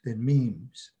memetics, in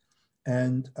memes.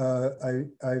 And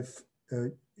I've,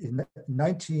 in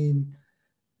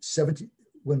 1970,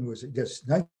 when was it? Yes,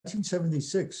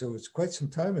 1976, so it's quite some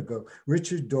time ago,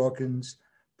 Richard Dawkins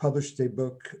published a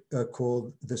book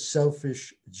called The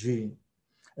Selfish Gene.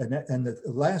 And in the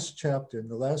last chapter,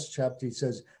 he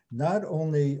says, not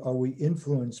only are we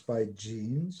influenced by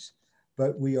genes,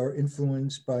 but we are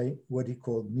influenced by what he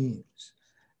called memes.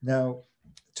 Now,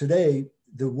 today,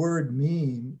 the word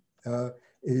meme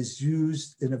is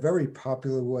used in a very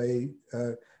popular way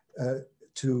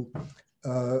to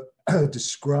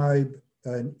describe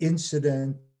an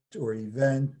incident or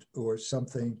event or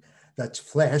something that's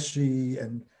flashy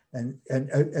and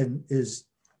is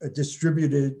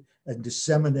distributed and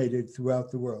disseminated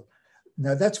throughout the world.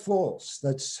 Now that's false.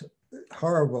 That's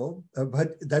horrible,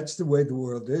 but that's the way the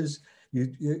world is.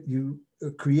 You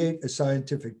create a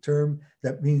scientific term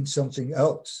that means something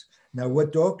else. Now,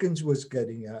 what Dawkins was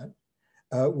getting at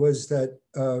was that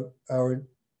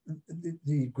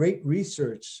the great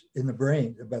research in the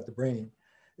brain, about the brain,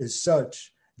 is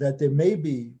such that there may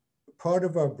be part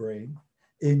of our brain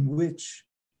in which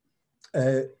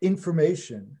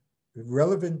information,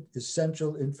 relevant,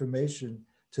 essential information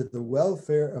to the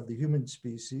welfare of the human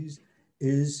species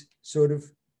is sort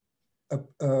of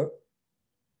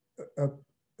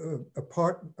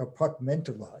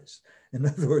apartmentalized. In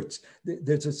other words,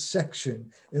 there's a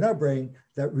section in our brain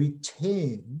that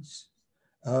retains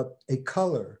a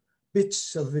color,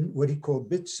 bits of what he called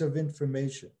bits of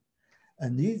information.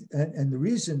 And the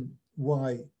reason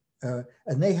why,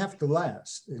 and they have to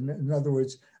last. In other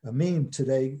words, a meme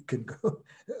today can go,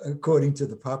 according to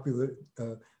the popular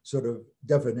sort of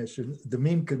definition, the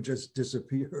meme can just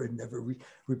disappear and never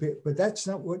repeat. But that's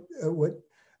not what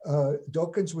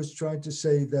Dawkins was trying to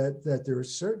say, that there are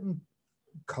certain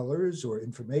colors or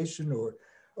information or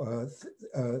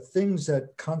things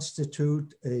that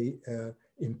constitute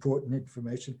important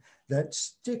information that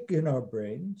stick in our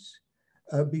brains,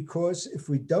 because if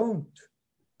we don't,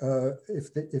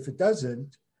 if it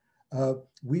doesn't,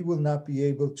 we will not be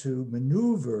able to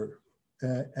maneuver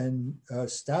and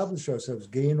establish ourselves,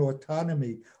 gain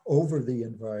autonomy over the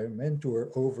environment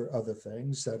or over other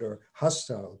things that are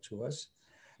hostile to us.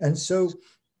 And so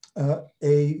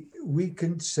we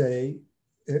can say,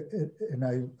 and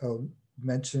I'll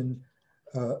mention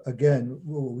again,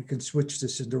 well, we can switch to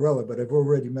Cinderella, but I've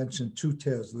already mentioned two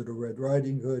tales, Little Red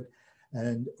Riding Hood,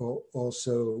 and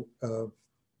also,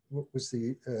 what was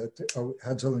the,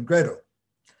 Hansel and Gretel.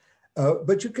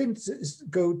 But you can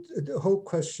go, the whole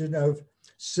question of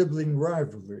sibling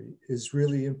rivalry is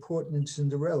really important in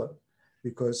Cinderella,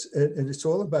 because, and it's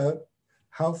all about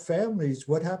how families,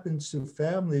 what happens to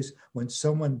families when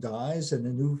someone dies and a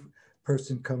new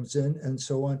person comes in and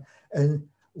so on, and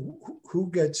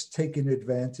who gets taken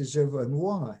advantage of and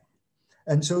why.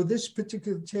 And so this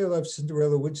particular tale of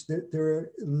Cinderella, which there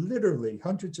are literally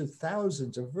hundreds of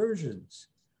thousands of versions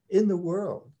in the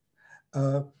world.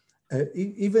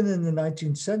 Even in the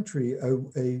 19th century, a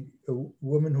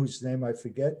woman whose name I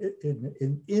forget,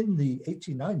 in the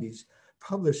 1890s,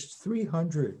 published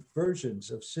 300 versions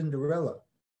of Cinderella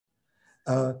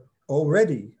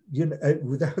already,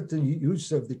 without the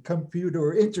use of the computer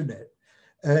or internet.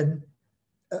 And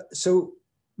so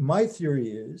my theory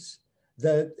is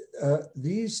that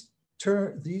these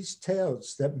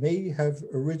tales that may have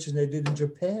originated in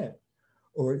Japan,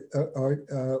 or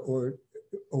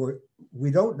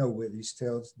we don't know where these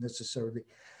tales necessarily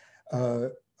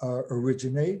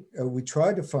originate. We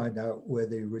try to find out where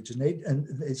they originate, and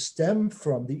they stem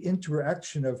from the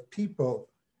interaction of people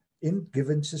in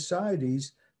given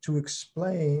societies to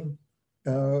explain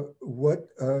what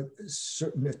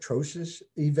certain atrocious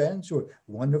events or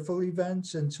wonderful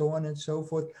events and so on and so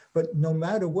forth. But no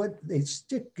matter what, they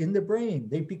stick in the brain.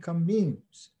 They become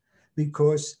memes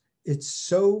because it's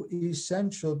so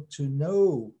essential to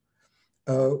know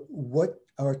what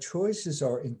our choices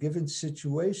are in given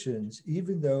situations,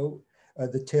 even though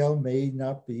the tale may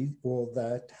not be all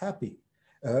that happy.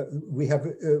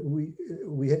 There's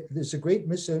a great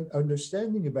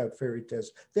misunderstanding about fairy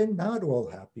tales. They're not all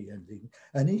happy ending.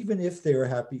 And even if they're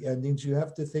happy endings, you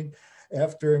have to think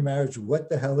after a marriage, what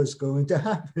the hell is going to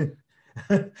happen?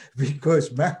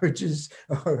 because marriages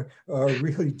are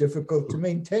really difficult to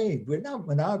maintain. We're not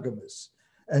monogamous.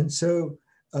 And so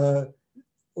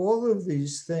all of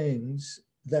these things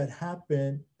that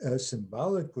happen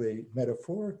symbolically,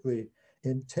 metaphorically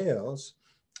in tales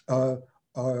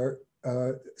are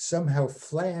somehow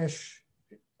flash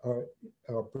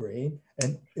our brain,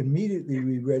 and immediately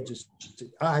we register,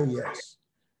 yes,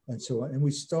 and so on. And we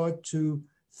start to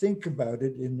think about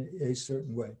it in a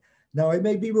certain way. Now, I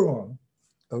may be wrong,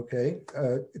 okay,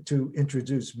 to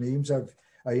introduce memes.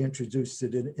 I introduced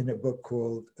it in a book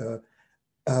called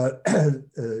about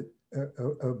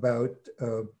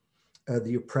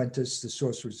the Apprentice, the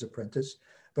Sorcerer's Apprentice.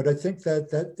 But I think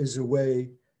that is a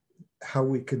way how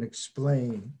we can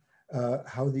explain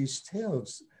how these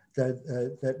tales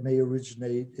that may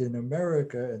originate in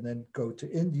America and then go to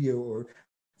India, or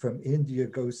from India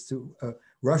goes to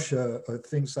Russia, or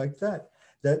things like that,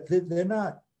 that they're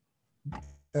not,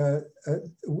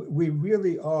 we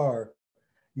really are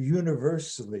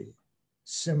universally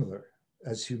similar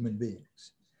as human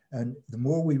beings. And the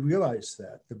more we realize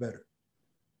that, the better.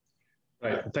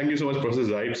 Right. Thank you so much, Professor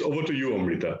Zipes. Over to you,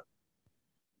 Amrita.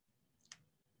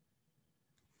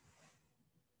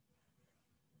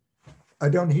 I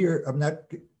don't hear, I'm not.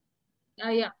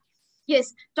 Yeah.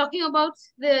 Yes, talking about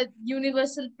the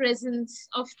universal presence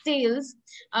of tales,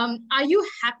 are you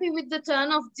happy with the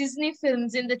turn of Disney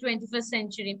films in the 21st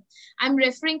century? I'm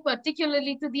referring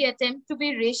particularly to the attempt to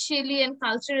be racially and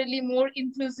culturally more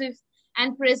inclusive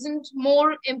and present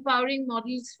more empowering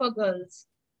models for girls.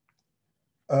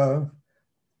 The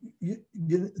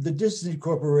Disney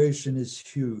Corporation is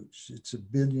huge. It's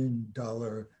 $1 billion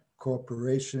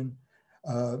corporation.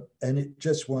 And it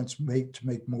just wants to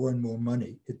make more and more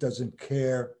money. It doesn't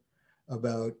care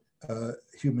about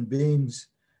human beings.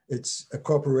 It's a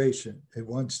corporation. It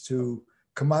wants to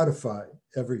commodify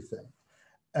everything.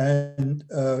 And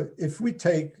if we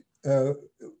take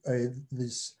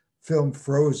this film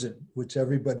Frozen, which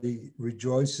everybody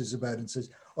rejoices about and says,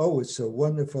 oh, it's so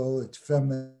wonderful, it's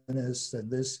feminist, and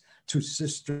this two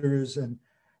sisters, and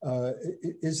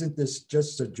isn't this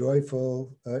just a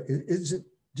joyful, is it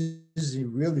Disney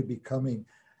really becoming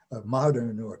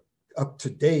modern or up to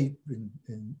date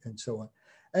and so on?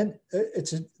 And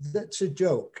that's a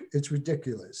joke. It's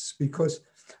ridiculous, because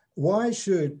why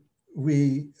should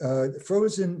we,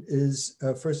 Frozen is,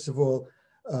 first of all,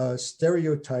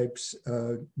 stereotypes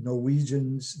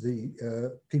Norwegians,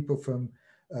 the people from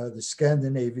the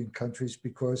Scandinavian countries,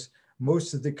 because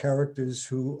most of the characters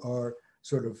who are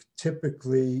sort of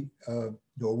typically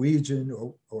Norwegian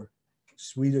or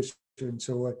Swedish and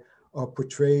so on are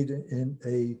portrayed in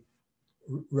a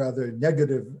rather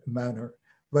negative manner.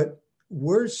 But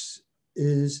worse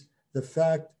is the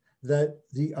fact that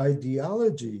the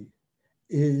ideology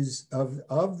is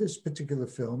of this particular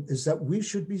film is that we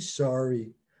should be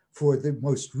sorry for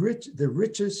the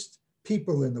richest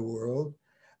people in the world,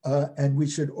 and we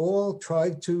should all try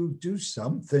to do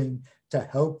something to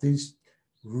help these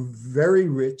very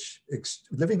rich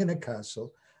living in a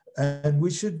castle. And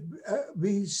we should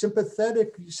be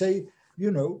sympathetic, say,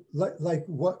 you know, like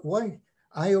what, why?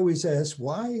 I always ask,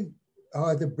 why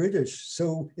are the British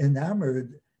so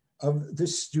enamored of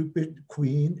this stupid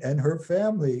queen and her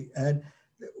family? And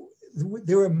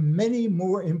there are many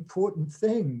more important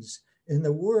things in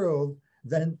the world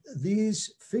than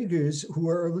these figures who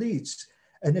are elites.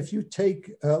 And if you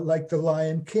take like The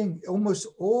Lion King, almost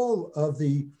all of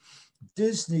the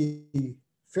Disney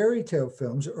fairy tale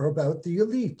films are about the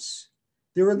elites.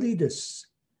 They're elitists,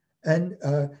 and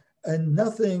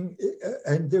nothing,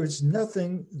 and there's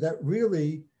nothing that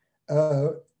really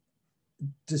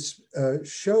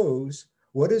shows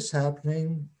what is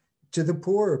happening to the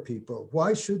poorer people.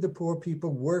 Why should the poor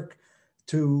people work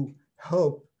to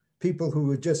help people who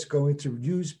are just going to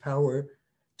use power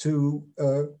to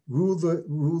rule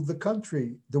the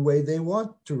country the way they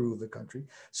want to rule the country?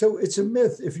 So it's a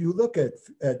myth. If you look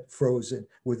at Frozen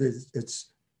with its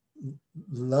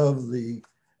lovely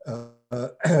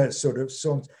sort of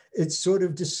songs, it sort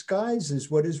of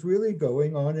disguises what is really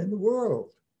going on in the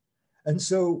world. And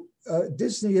so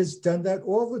Disney has done that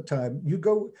all the time. You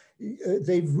go,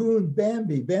 they've ruined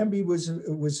Bambi. Bambi was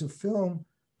a film,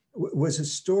 was a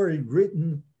story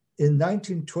written in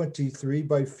 1923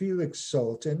 by Felix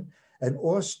Salten, an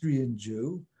Austrian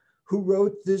Jew, who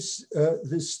wrote this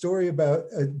story about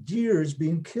deers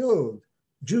being killed,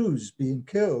 Jews being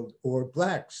killed, or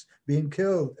blacks being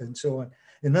killed, and so on.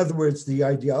 In other words, the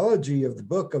ideology of the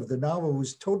book, of the novel,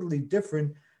 was totally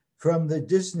different from the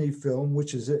Disney film,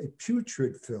 which is a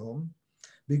putrid film,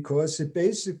 because it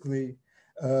basically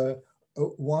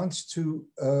wants to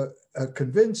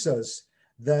convince us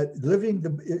that living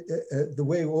the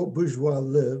way all bourgeois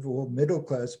live, all middle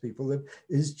class people live,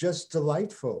 is just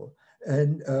delightful.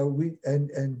 And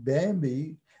and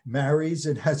Bambi marries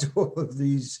and has all of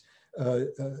these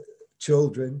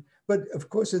children. But of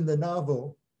course, in the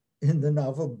novel,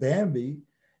 Bambi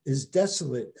is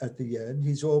desolate at the end.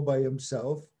 He's all by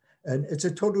himself, and it's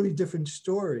a totally different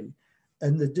story.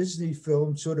 And the Disney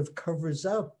film sort of covers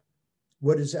up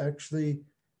what is actually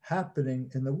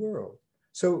happening in the world.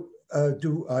 So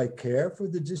do I care for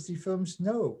the Disney films?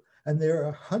 No. And there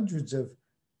are hundreds of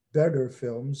better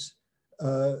films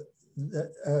in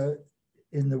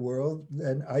the world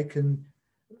than I can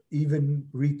even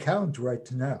recount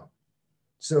right now.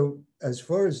 So as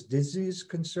far as Disney is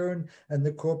concerned and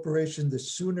the corporation, the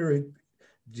sooner it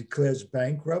declares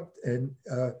bankrupt and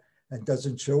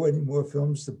doesn't show any more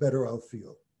films, the better I'll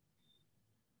feel.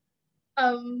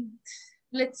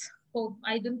 Let's hope.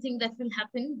 I don't think that will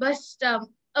happen. But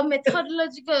a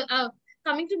methodological,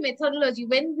 coming to methodology,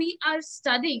 when we are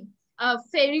studying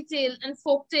fairy tale and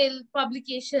folktale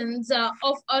publications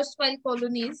of erstwhile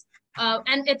colonies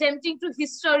and attempting to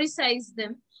historicize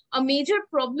them, a major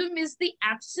problem is the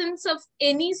absence of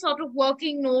any sort of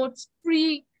working notes,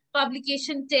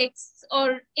 pre-publication texts,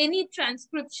 or any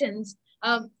transcriptions.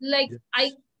 Yes.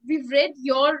 We've read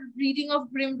your reading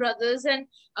of Grimm Brothers, and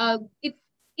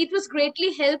it was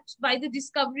greatly helped by the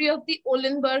discovery of the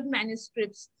Olenberg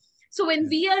manuscripts. So when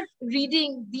we are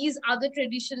reading these other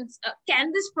traditions,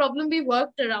 can this problem be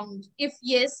worked around? If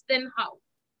yes, then how?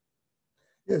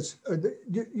 Yes,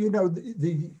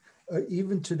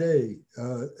 even today,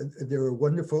 there are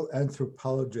wonderful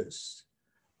anthropologists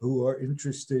who are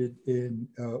interested in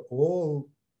all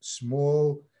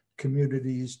small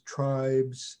communities,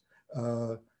 tribes,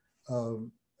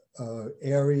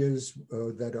 areas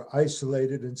that are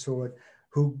isolated and so on,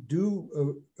 who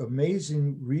do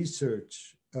amazing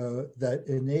research that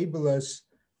enable us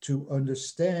to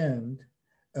understand.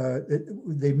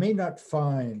 They may not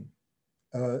find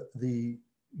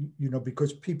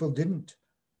because people didn't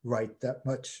write that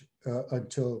much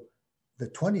until the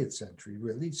 20th century,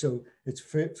 really. So it's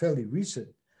fairly recent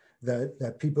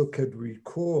that people could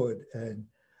record and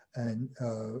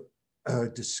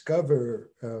discover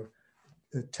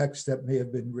texts that may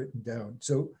have been written down.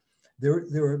 So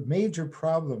there are major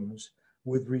problems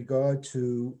with regard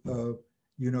to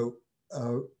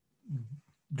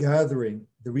gathering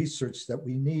the research that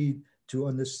we need to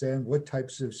understand what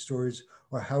types of stories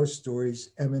or how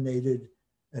stories emanated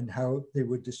and how they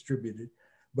were distributed.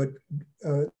 But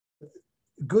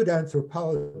good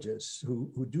anthropologists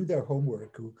who do their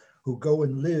homework, who go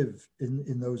and live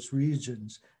in those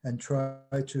regions and try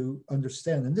to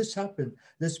understand. And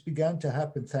this began to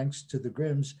happen thanks to the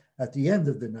Grimms at the end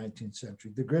of the 19th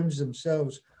century. The Grimms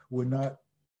themselves were not,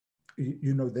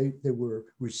 they were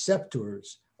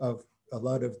receptors of a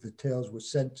lot of the tales were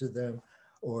sent to them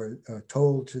or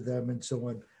told to them and so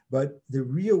on. But the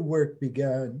real work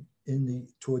began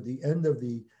toward the end of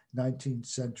the 19th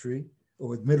century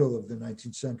or middle of the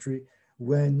 19th century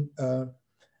when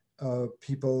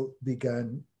people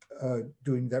began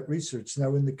doing that research.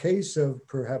 Now, in the case of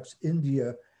perhaps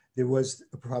India, there was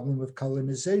a problem of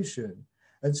colonization.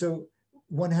 And so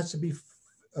one has to be,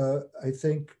 I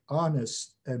think,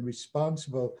 honest and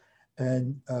responsible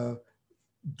and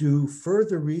do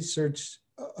further research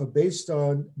based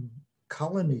on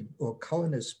colony or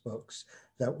colonist books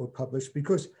that were published,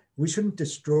 because we shouldn't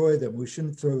destroy them, we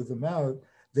shouldn't throw them out.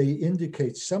 They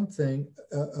indicate something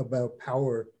about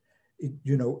power,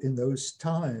 in those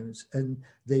times, and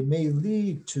they may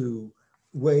lead to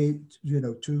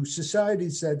to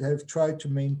societies that have tried to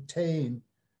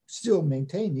still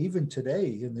maintain, even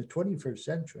today in the 21st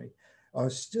century, are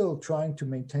still trying to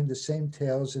maintain the same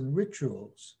tales and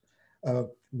rituals.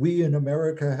 We in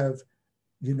America have,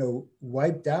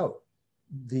 wiped out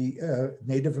the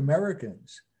Native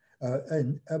Americans,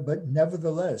 but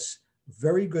nevertheless,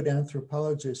 very good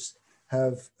anthropologists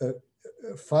have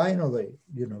finally,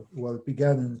 it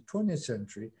began in the 20th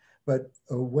century, but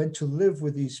went to live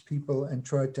with these people and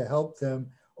tried to help them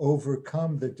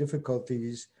overcome the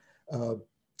difficulties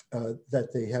that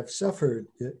they have suffered,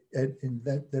 and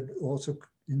that also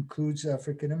includes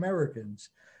African Americans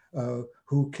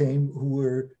who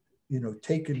were,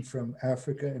 taken from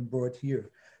Africa and brought here.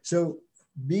 So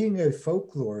being a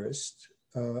folklorist,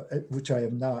 which I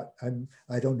am not,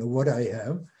 I don't know what I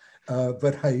am,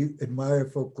 but I admire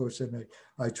folklorists and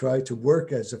I try to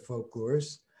work as a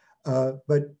folklorist.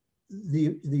 But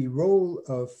the role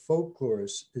of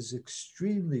folklorists is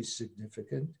extremely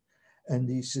significant. And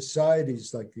the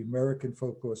societies like the American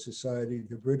Folklore Society,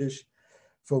 the British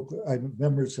Folklore, I'm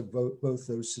members of both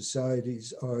those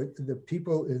societies, are the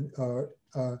people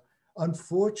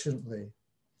unfortunately,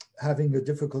 having a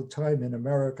difficult time in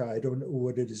America. I don't know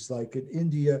what it is like in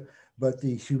India, but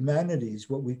the humanities,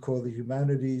 what we call the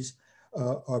humanities,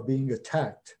 are being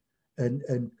attacked,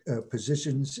 and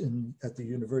positions at the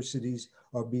universities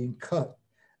are being cut.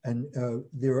 And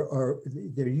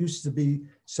there used to be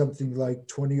something like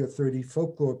 20 or 30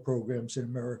 folklore programs in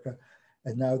America,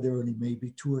 and now there are only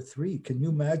maybe 2 or 3. Can you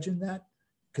imagine that?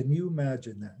 Can you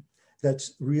imagine that?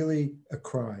 That's really a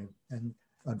crime. And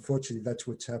unfortunately, that's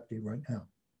what's happening right now.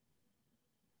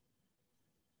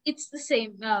 It's the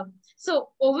same. So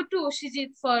over to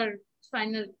Shijit for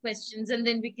final questions, and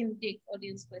then we can take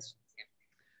audience questions.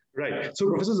 Right. So,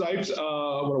 Professor Zipes,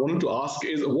 what I wanted to ask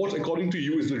is, what, according to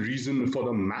you, is the reason for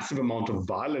the massive amount of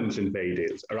violence in fairy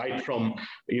tales, right? From,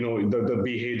 the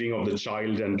beheading of the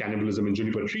child and cannibalism in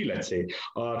Juniper Tree, let's say,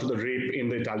 to the rape in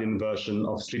the Italian version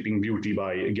of Sleeping Beauty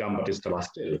by Giambattista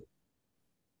Rastel.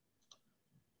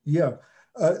 Yeah.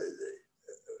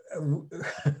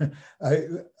 I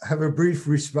have a brief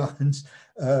response.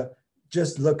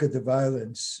 Just look at the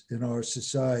violence in our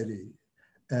society,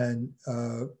 and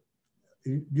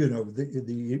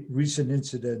the recent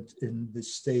incident in the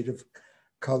state of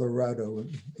Colorado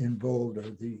in Boulder,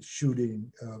 the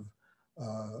shooting of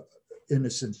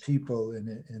innocent people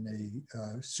in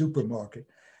a supermarket.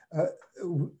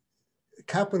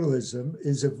 Capitalism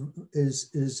is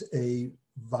a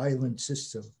violent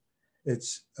system.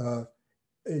 It's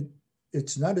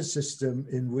not a system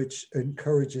in which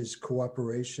encourages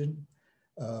cooperation,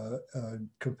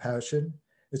 compassion.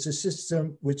 It's a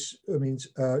system which means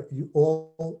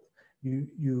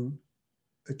you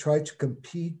try to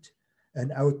compete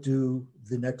and outdo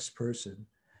the next person.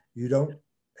 You don't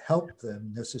help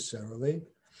them necessarily.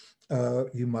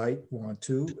 You might want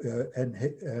to, and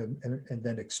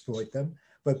then exploit them.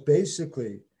 But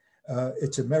basically,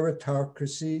 it's a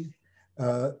meritocracy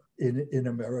in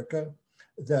America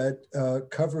that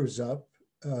covers up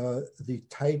the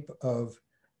type of,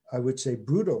 I would say,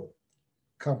 brutal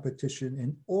competition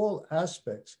in all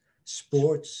aspects,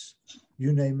 sports,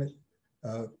 you name it,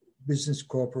 business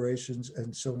corporations,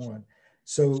 and so on.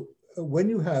 So when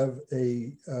you have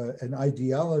an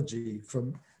ideology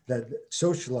from that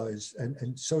socializes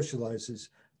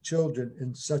children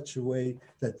in such a way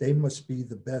that they must be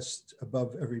the best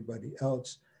above everybody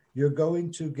else, you're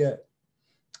going to get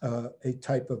a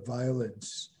type of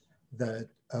violence that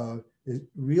it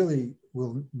really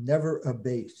will never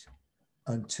abate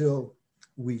until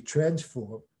we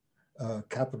transform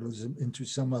capitalism into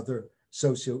some other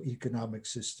socioeconomic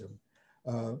system.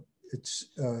 I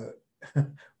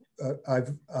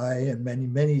and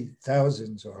many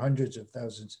thousands or hundreds of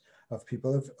thousands of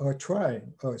people are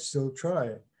still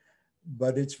trying,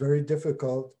 but it's very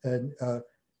difficult. And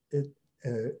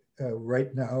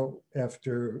right now,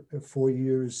 after 4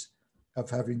 years of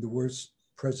having the worst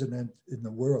president in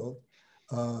the world,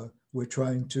 we're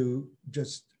trying to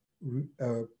just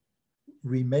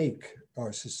remake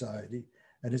our society,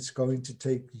 and it's going to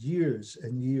take years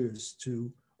and years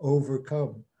to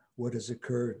overcome what has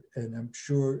occurred. And I'm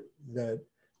sure that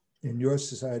in your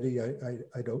society,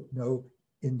 I don't know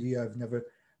India, I've never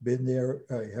been there.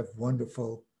 I have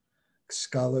wonderful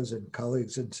scholars and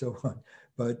colleagues and so on,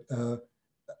 but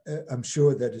I'm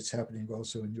sure that it's happening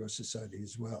also in your society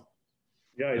as well.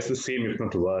 Yeah, it's the same, if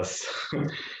not worse.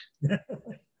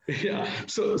 Yeah.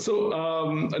 So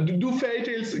do fairy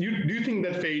tales? Do you think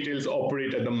that fairy tales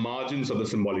operate at the margins of the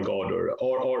symbolic order,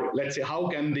 or let's say, how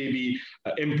can they be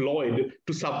employed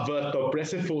to subvert the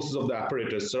oppressive forces of the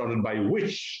apparatus surrounded by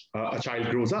which a child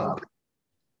grows up?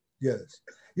 Yes.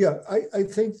 Yeah. I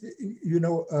think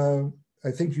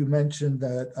I think you mentioned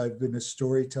that I've been a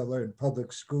storyteller in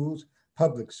public schools,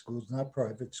 not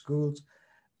private schools,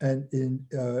 and in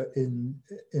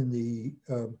the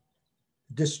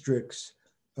districts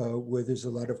where there's a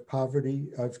lot of poverty.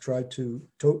 I've tried to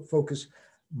focus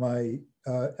my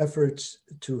efforts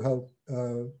to help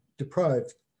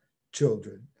deprived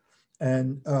children,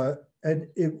 and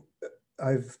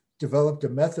I've developed a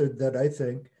method that I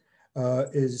think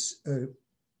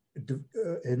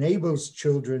enables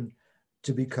children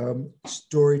to become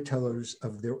storytellers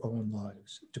of their own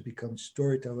lives, to become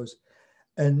storytellers.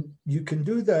 And you can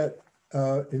do that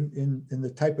in the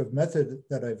type of method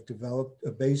that I've developed,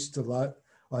 based a lot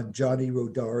on Gianni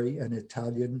Rodari, an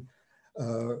Italian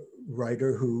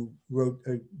writer who wrote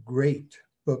a great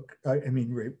book.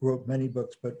 Wrote many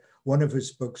books, but one of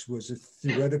his books was a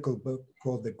theoretical book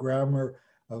called The Grammar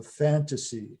of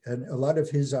Fantasy. And a lot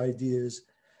of his ideas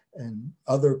and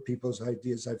other people's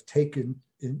ideas I've taken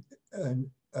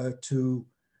to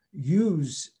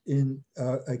use in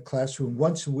a classroom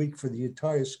once a week for the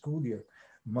entire school year.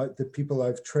 The people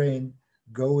I've trained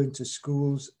go into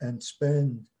schools and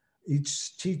spend,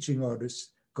 each teaching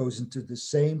artist goes into the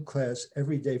same class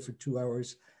every day for 2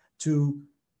 hours to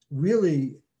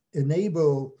really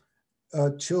enable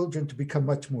children to become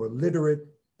much more literate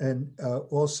and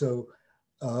also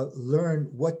learn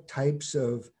what types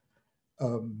of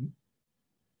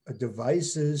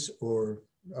devices, or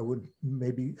I would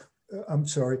maybe, I'm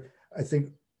sorry, I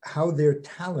think how their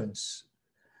talents,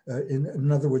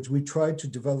 in other words, we try to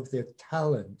develop their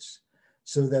talents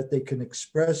so that they can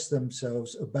express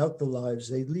themselves about the lives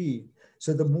they lead.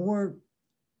 So the more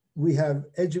we have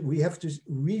to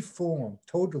reform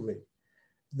totally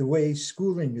the way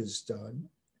schooling is done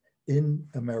in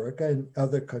America and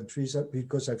other countries,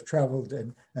 because I've traveled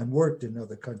and worked in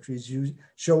other countries,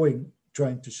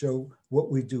 trying to show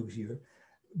what we do here.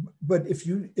 But if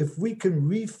we can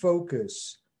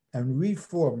refocus and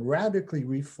radically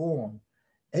reform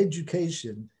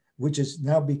education, which is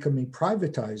now becoming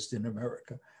privatized in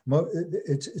America.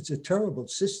 It's a terrible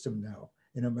system now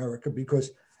in America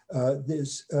because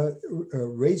there's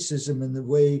racism in the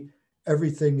way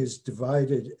everything is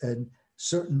divided, and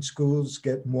certain schools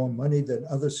get more money than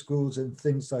other schools and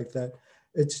things like that.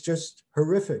 It's just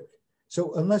horrific.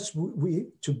 So unless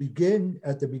to begin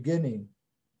at the beginning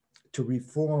to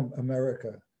reform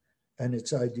America and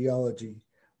its ideology,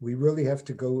 we really have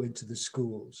to go into the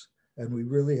schools, and we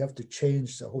really have to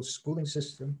change the whole schooling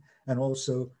system and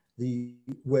also the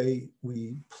way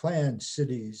we plan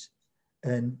cities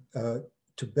and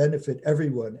to benefit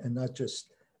everyone and not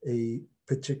just a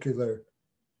particular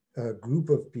group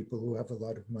of people who have a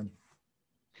lot of money.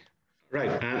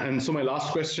 Right, and so my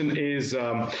last question is,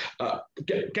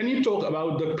 can you talk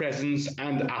about the presence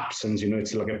and absence?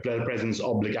 It's like a presence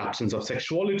oblique absence of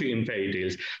sexuality in fairy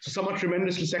tales. So some are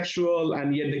tremendously sexual,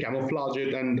 and yet they camouflage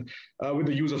it, and with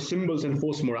the use of symbols and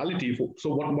forced morality.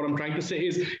 So what I'm trying to say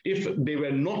is, if they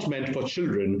were not meant for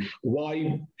children,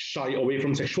 why shy away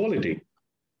from sexuality?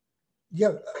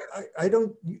 Yeah, I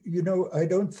don't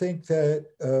think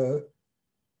that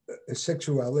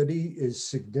sexuality is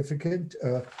significant.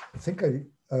 I think I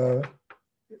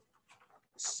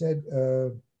said,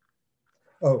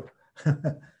 oh,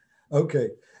 okay.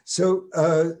 So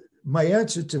my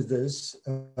answer to this,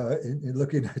 in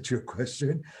looking at your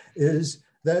question, is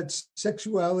that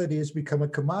sexuality has become a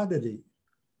commodity.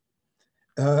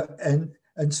 And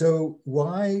so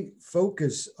why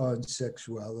focus on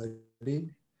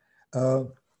sexuality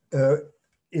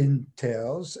in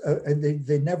tales, and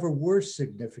they never were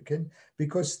significant,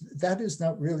 because that is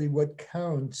not really what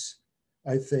counts,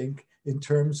 I think, in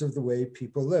terms of the way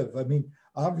people live. I mean,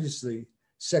 obviously,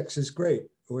 sex is great,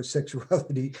 or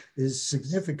sexuality is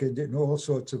significant in all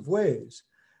sorts of ways.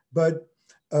 But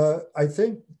I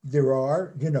think there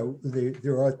are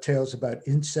tales about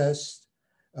incest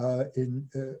in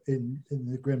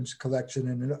the Grimm's collection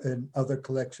and in other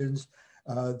collections.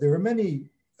 There are many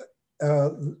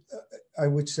I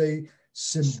would say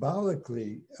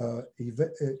symbolically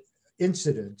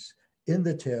incidents in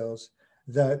the tales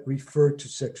that refer to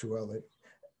sexuality.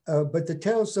 But the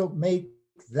tales don't make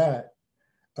that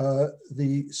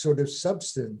the sort of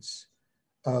substance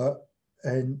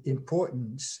and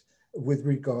importance with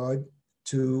regard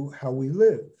to how we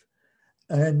live.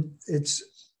 And it's,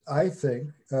 I think,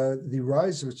 the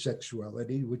rise of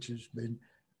sexuality, which has been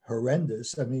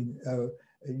horrendous. I mean,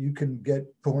 you can get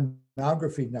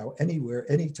pornography now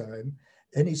anywhere, anytime,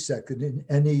 any second, in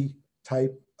any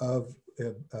type of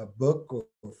book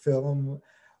or film,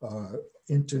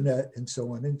 internet, and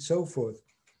so on and so forth.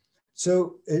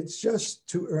 So it's just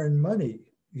to earn money.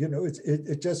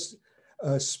 It just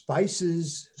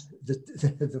spices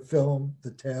the film,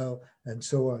 the tale, and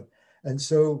so on. And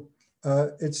so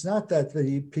it's not that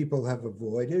the people have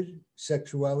avoided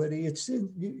sexuality. It's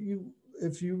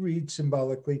if you read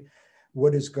symbolically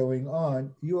what is going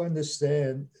on, you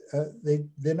understand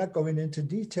they're not going into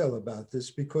detail about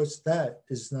this because that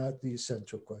is not the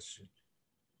essential question.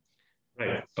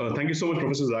 Right. Thank you so much,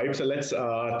 Professor Zaib. So let's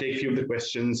take a few of the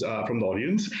questions from the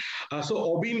audience. So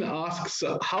Obin asks,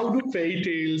 how do fairy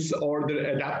tales or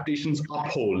their adaptations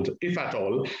uphold, if at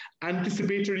all,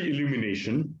 anticipatory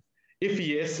illumination? If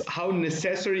yes, how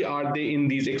necessary are they in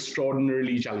these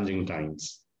extraordinarily challenging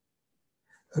times?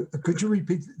 Could you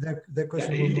repeat that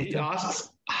question? Yeah, he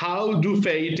asks, how do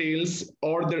fairy tales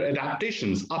or their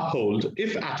adaptations uphold,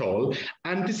 if at all,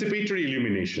 anticipatory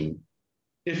illumination?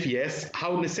 If yes,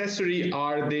 how necessary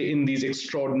are they in these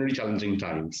extraordinarily challenging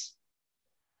times?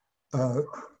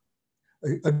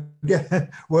 Again,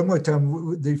 one more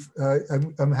time,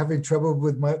 I'm having trouble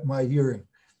with my hearing.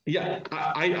 Yeah,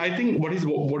 I think what he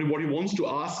wants to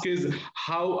ask is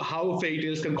how fairy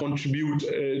tales can contribute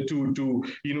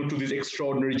to these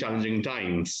extraordinary challenging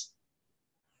times.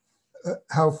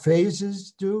 How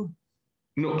phases do?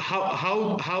 No,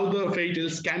 how the fairy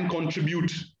tales can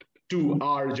contribute to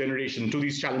our generation, to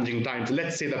these challenging times.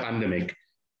 Let's say the pandemic.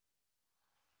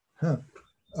 Huh.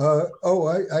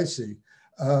 I see.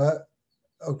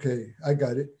 Okay, I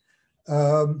got it.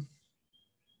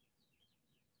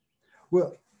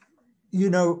 Well, you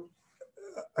know,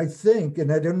 I think,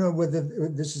 and I don't know whether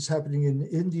this is happening in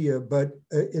India, but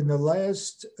in the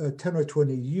last 10 or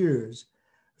 20 years,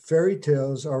 fairy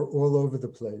tales are all over the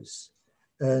place.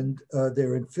 And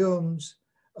they're in films.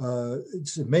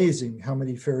 It's amazing how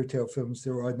many fairy tale films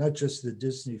there are, not just the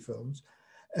Disney films.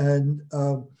 And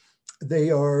they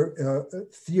are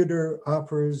theater,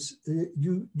 operas,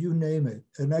 you name it.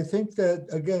 And I think that,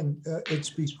 again, it's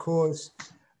because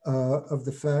of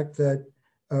the fact that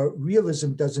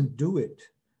realism doesn't do it.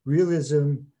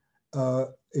 Realism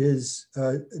is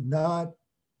not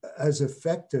as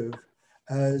effective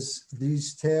as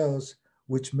these tales,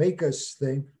 which make us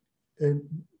think, and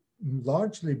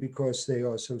largely because they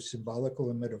are so symbolical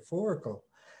and metaphorical,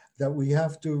 that we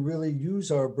have to really use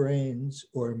our brains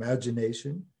or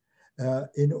imagination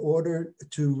in order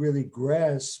to really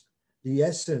grasp the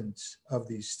essence of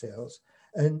these tales.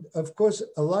 And of course,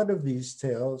 a lot of these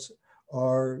tales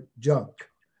are junk.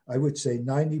 I would say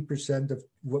 90% of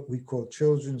what we call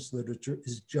children's literature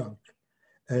is junk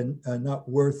and not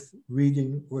worth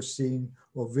reading or seeing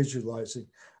or visualizing.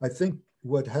 I think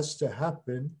what has to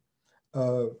happen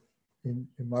in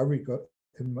my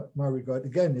regard,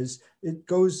 again, is it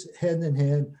goes hand in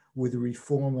hand with the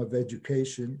reform of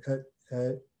education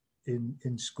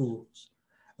in schools.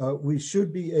 We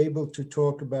should be able to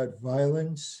talk about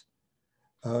violence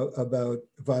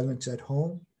at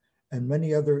home, and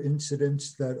many other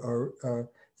incidents that are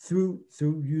through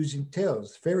using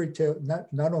tales, fairy tale,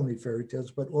 not only fairy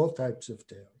tales, but all types of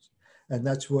tales. And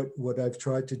that's what I've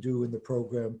tried to do in the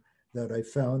program that I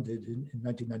founded in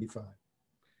 1995.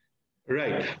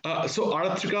 Right. So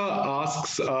Aratrika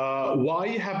asks,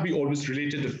 why have we always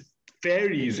related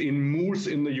fairies in Moors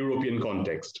in the European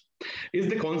context? Is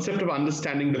the concept of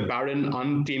understanding the barren,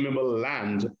 untamable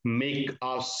land make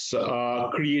us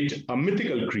create a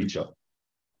mythical creature?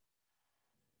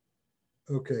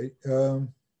 Okay.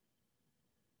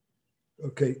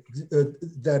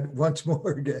 That once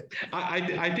more again.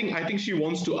 I think she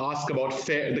wants to ask about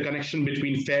the connection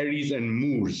between fairies and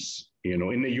Moors, in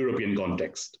a European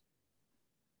context.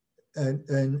 And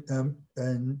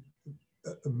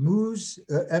Moors,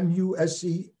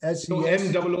 M-U-S-E-S-E-S? No,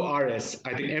 M-O-O-R-S.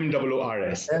 I think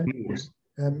M-O-O-R-S. Moors.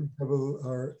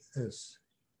 M-O-O-R-S.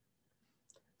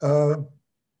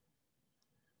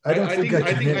 I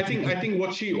think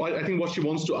what she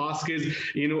wants to ask is,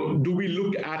 do we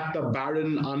look at the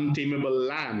barren, untamable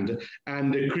land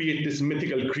and create this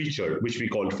mythical creature which we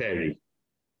call fairy?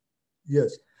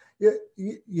 Yes. Yeah,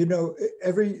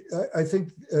 I think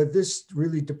this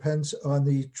really depends on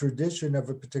the tradition of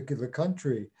a particular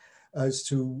country as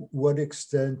to what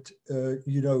extent,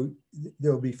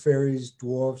 there'll be fairies,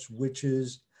 dwarfs,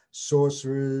 witches,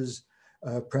 sorcerers,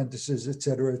 apprentices, et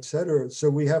cetera, et cetera. So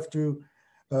we have to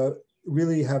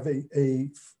really have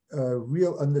a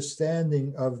real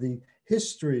understanding of the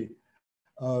history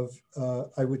of,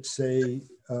 I would say,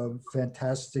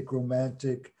 fantastic,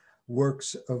 romantic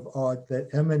works of art that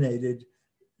emanated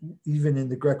even in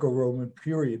the Greco-Roman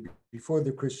period before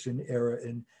the Christian era,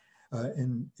 at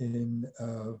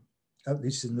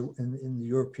least in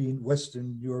the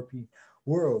Western European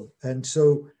world. And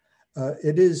so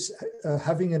it is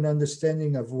having an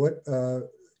understanding of what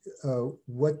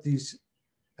these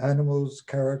animals,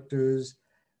 characters,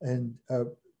 and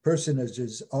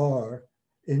personages are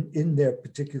in their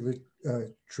particular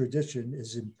tradition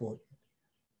is important.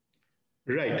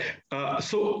 Right.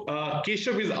 So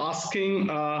Keshav is asking,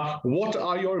 what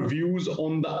are your views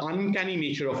on the uncanny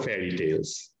nature of fairy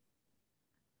tales?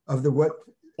 Of the what?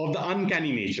 Of the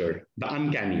uncanny nature, the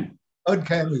uncanny.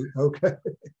 Uncanny, okay.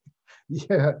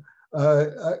 Yeah,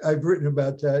 I've written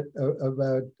about that,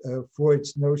 about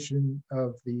Freud's notion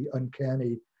of the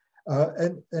uncanny.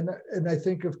 And I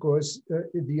think, of course,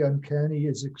 the uncanny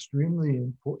is extremely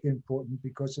important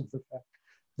because of the fact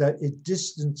that it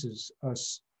distances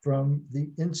us from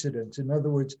the incident. In other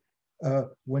words,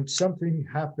 when something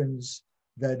happens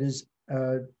that is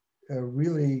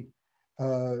really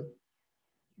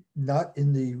not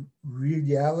in the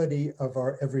reality of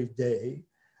our everyday,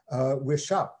 we're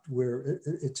shocked.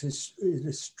 It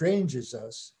estranges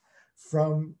us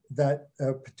from that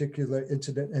particular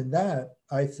incident. And that,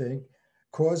 I think,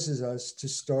 causes us to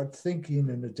start thinking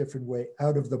in a different way,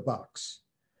 out of the box.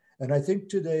 And I think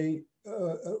today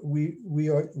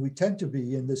we tend to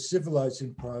be in the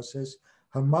civilizing process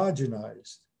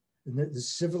homogenized. And the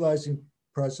civilizing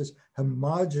process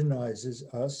homogenizes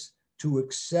us to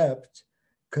accept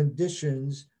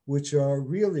conditions which are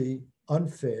really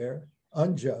unfair,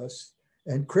 unjust,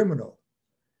 and criminal.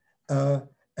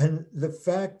 And the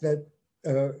fact that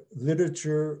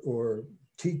literature or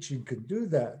teaching can do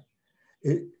that,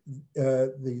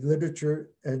 the literature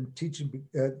and teaching,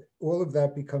 all of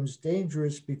that becomes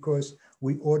dangerous because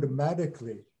we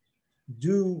automatically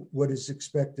do what is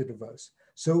expected of us.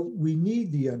 So we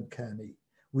need the uncanny.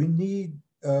 We need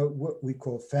what we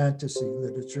call fantasy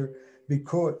literature,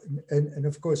 because, and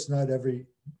of course, not every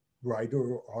writer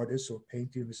or artist or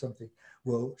painting or something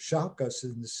will shock us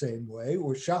in the same way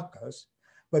or shock us.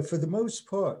 But for the most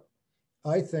part,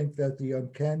 I think that the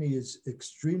uncanny is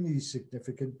extremely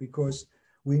significant because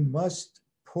we must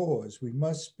pause, we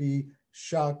must be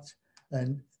shocked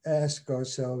and ask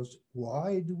ourselves,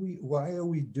 why are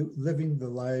we living the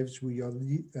lives we are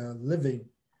living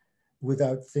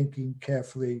without thinking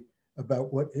carefully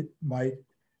about what it might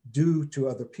do to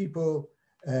other people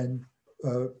and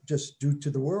just do to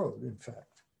the world, in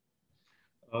fact.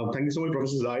 Thank you so much,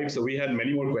 Professor Zaid. So we had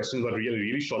many more questions, but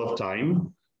really short of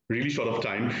time. Really short of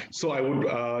time. So I would,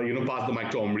 pass the mic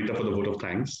to Amrita for the vote of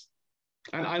thanks.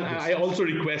 And I also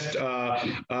request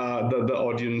the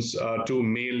audience to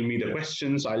mail me the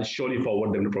questions. I'll surely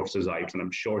forward them to Professor Zaid, and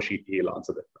I'm sure he'll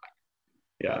answer them back.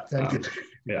 Yeah. Thank you.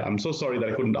 Yeah, I'm so sorry that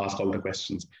I couldn't ask all the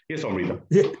questions. Yes, Amrita.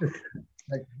 Yeah.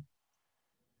 Thank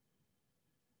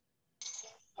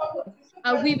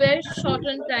you. We were short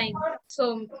on time.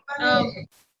 So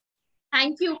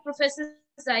thank you, Professor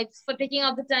Zaid, for taking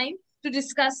out the time to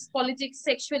discuss politics,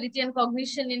 sexuality, and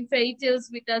cognition in fairy tales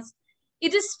with us.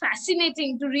 It is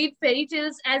fascinating to read fairy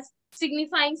tales as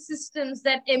signifying systems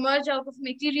that emerge out of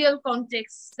material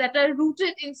contexts that are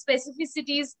rooted in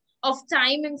specificities of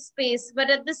time and space,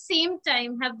 but at the same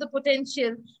time have the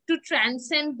potential to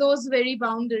transcend those very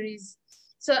boundaries.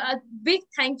 So a big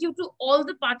thank you to all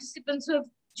the participants who have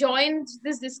joined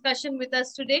this discussion with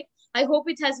us today. I hope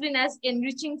it has been as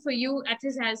enriching for you as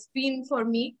it has been for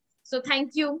me. So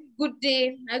thank you. Good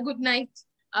day, good night,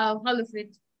 all of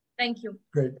it. Thank you.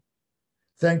 Great.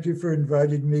 Thank you for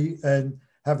inviting me, and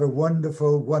have a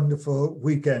wonderful, wonderful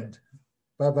weekend.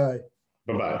 Bye-bye.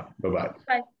 Bye-bye. Bye-bye.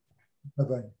 Bye.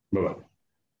 Bye-bye. Bye-bye.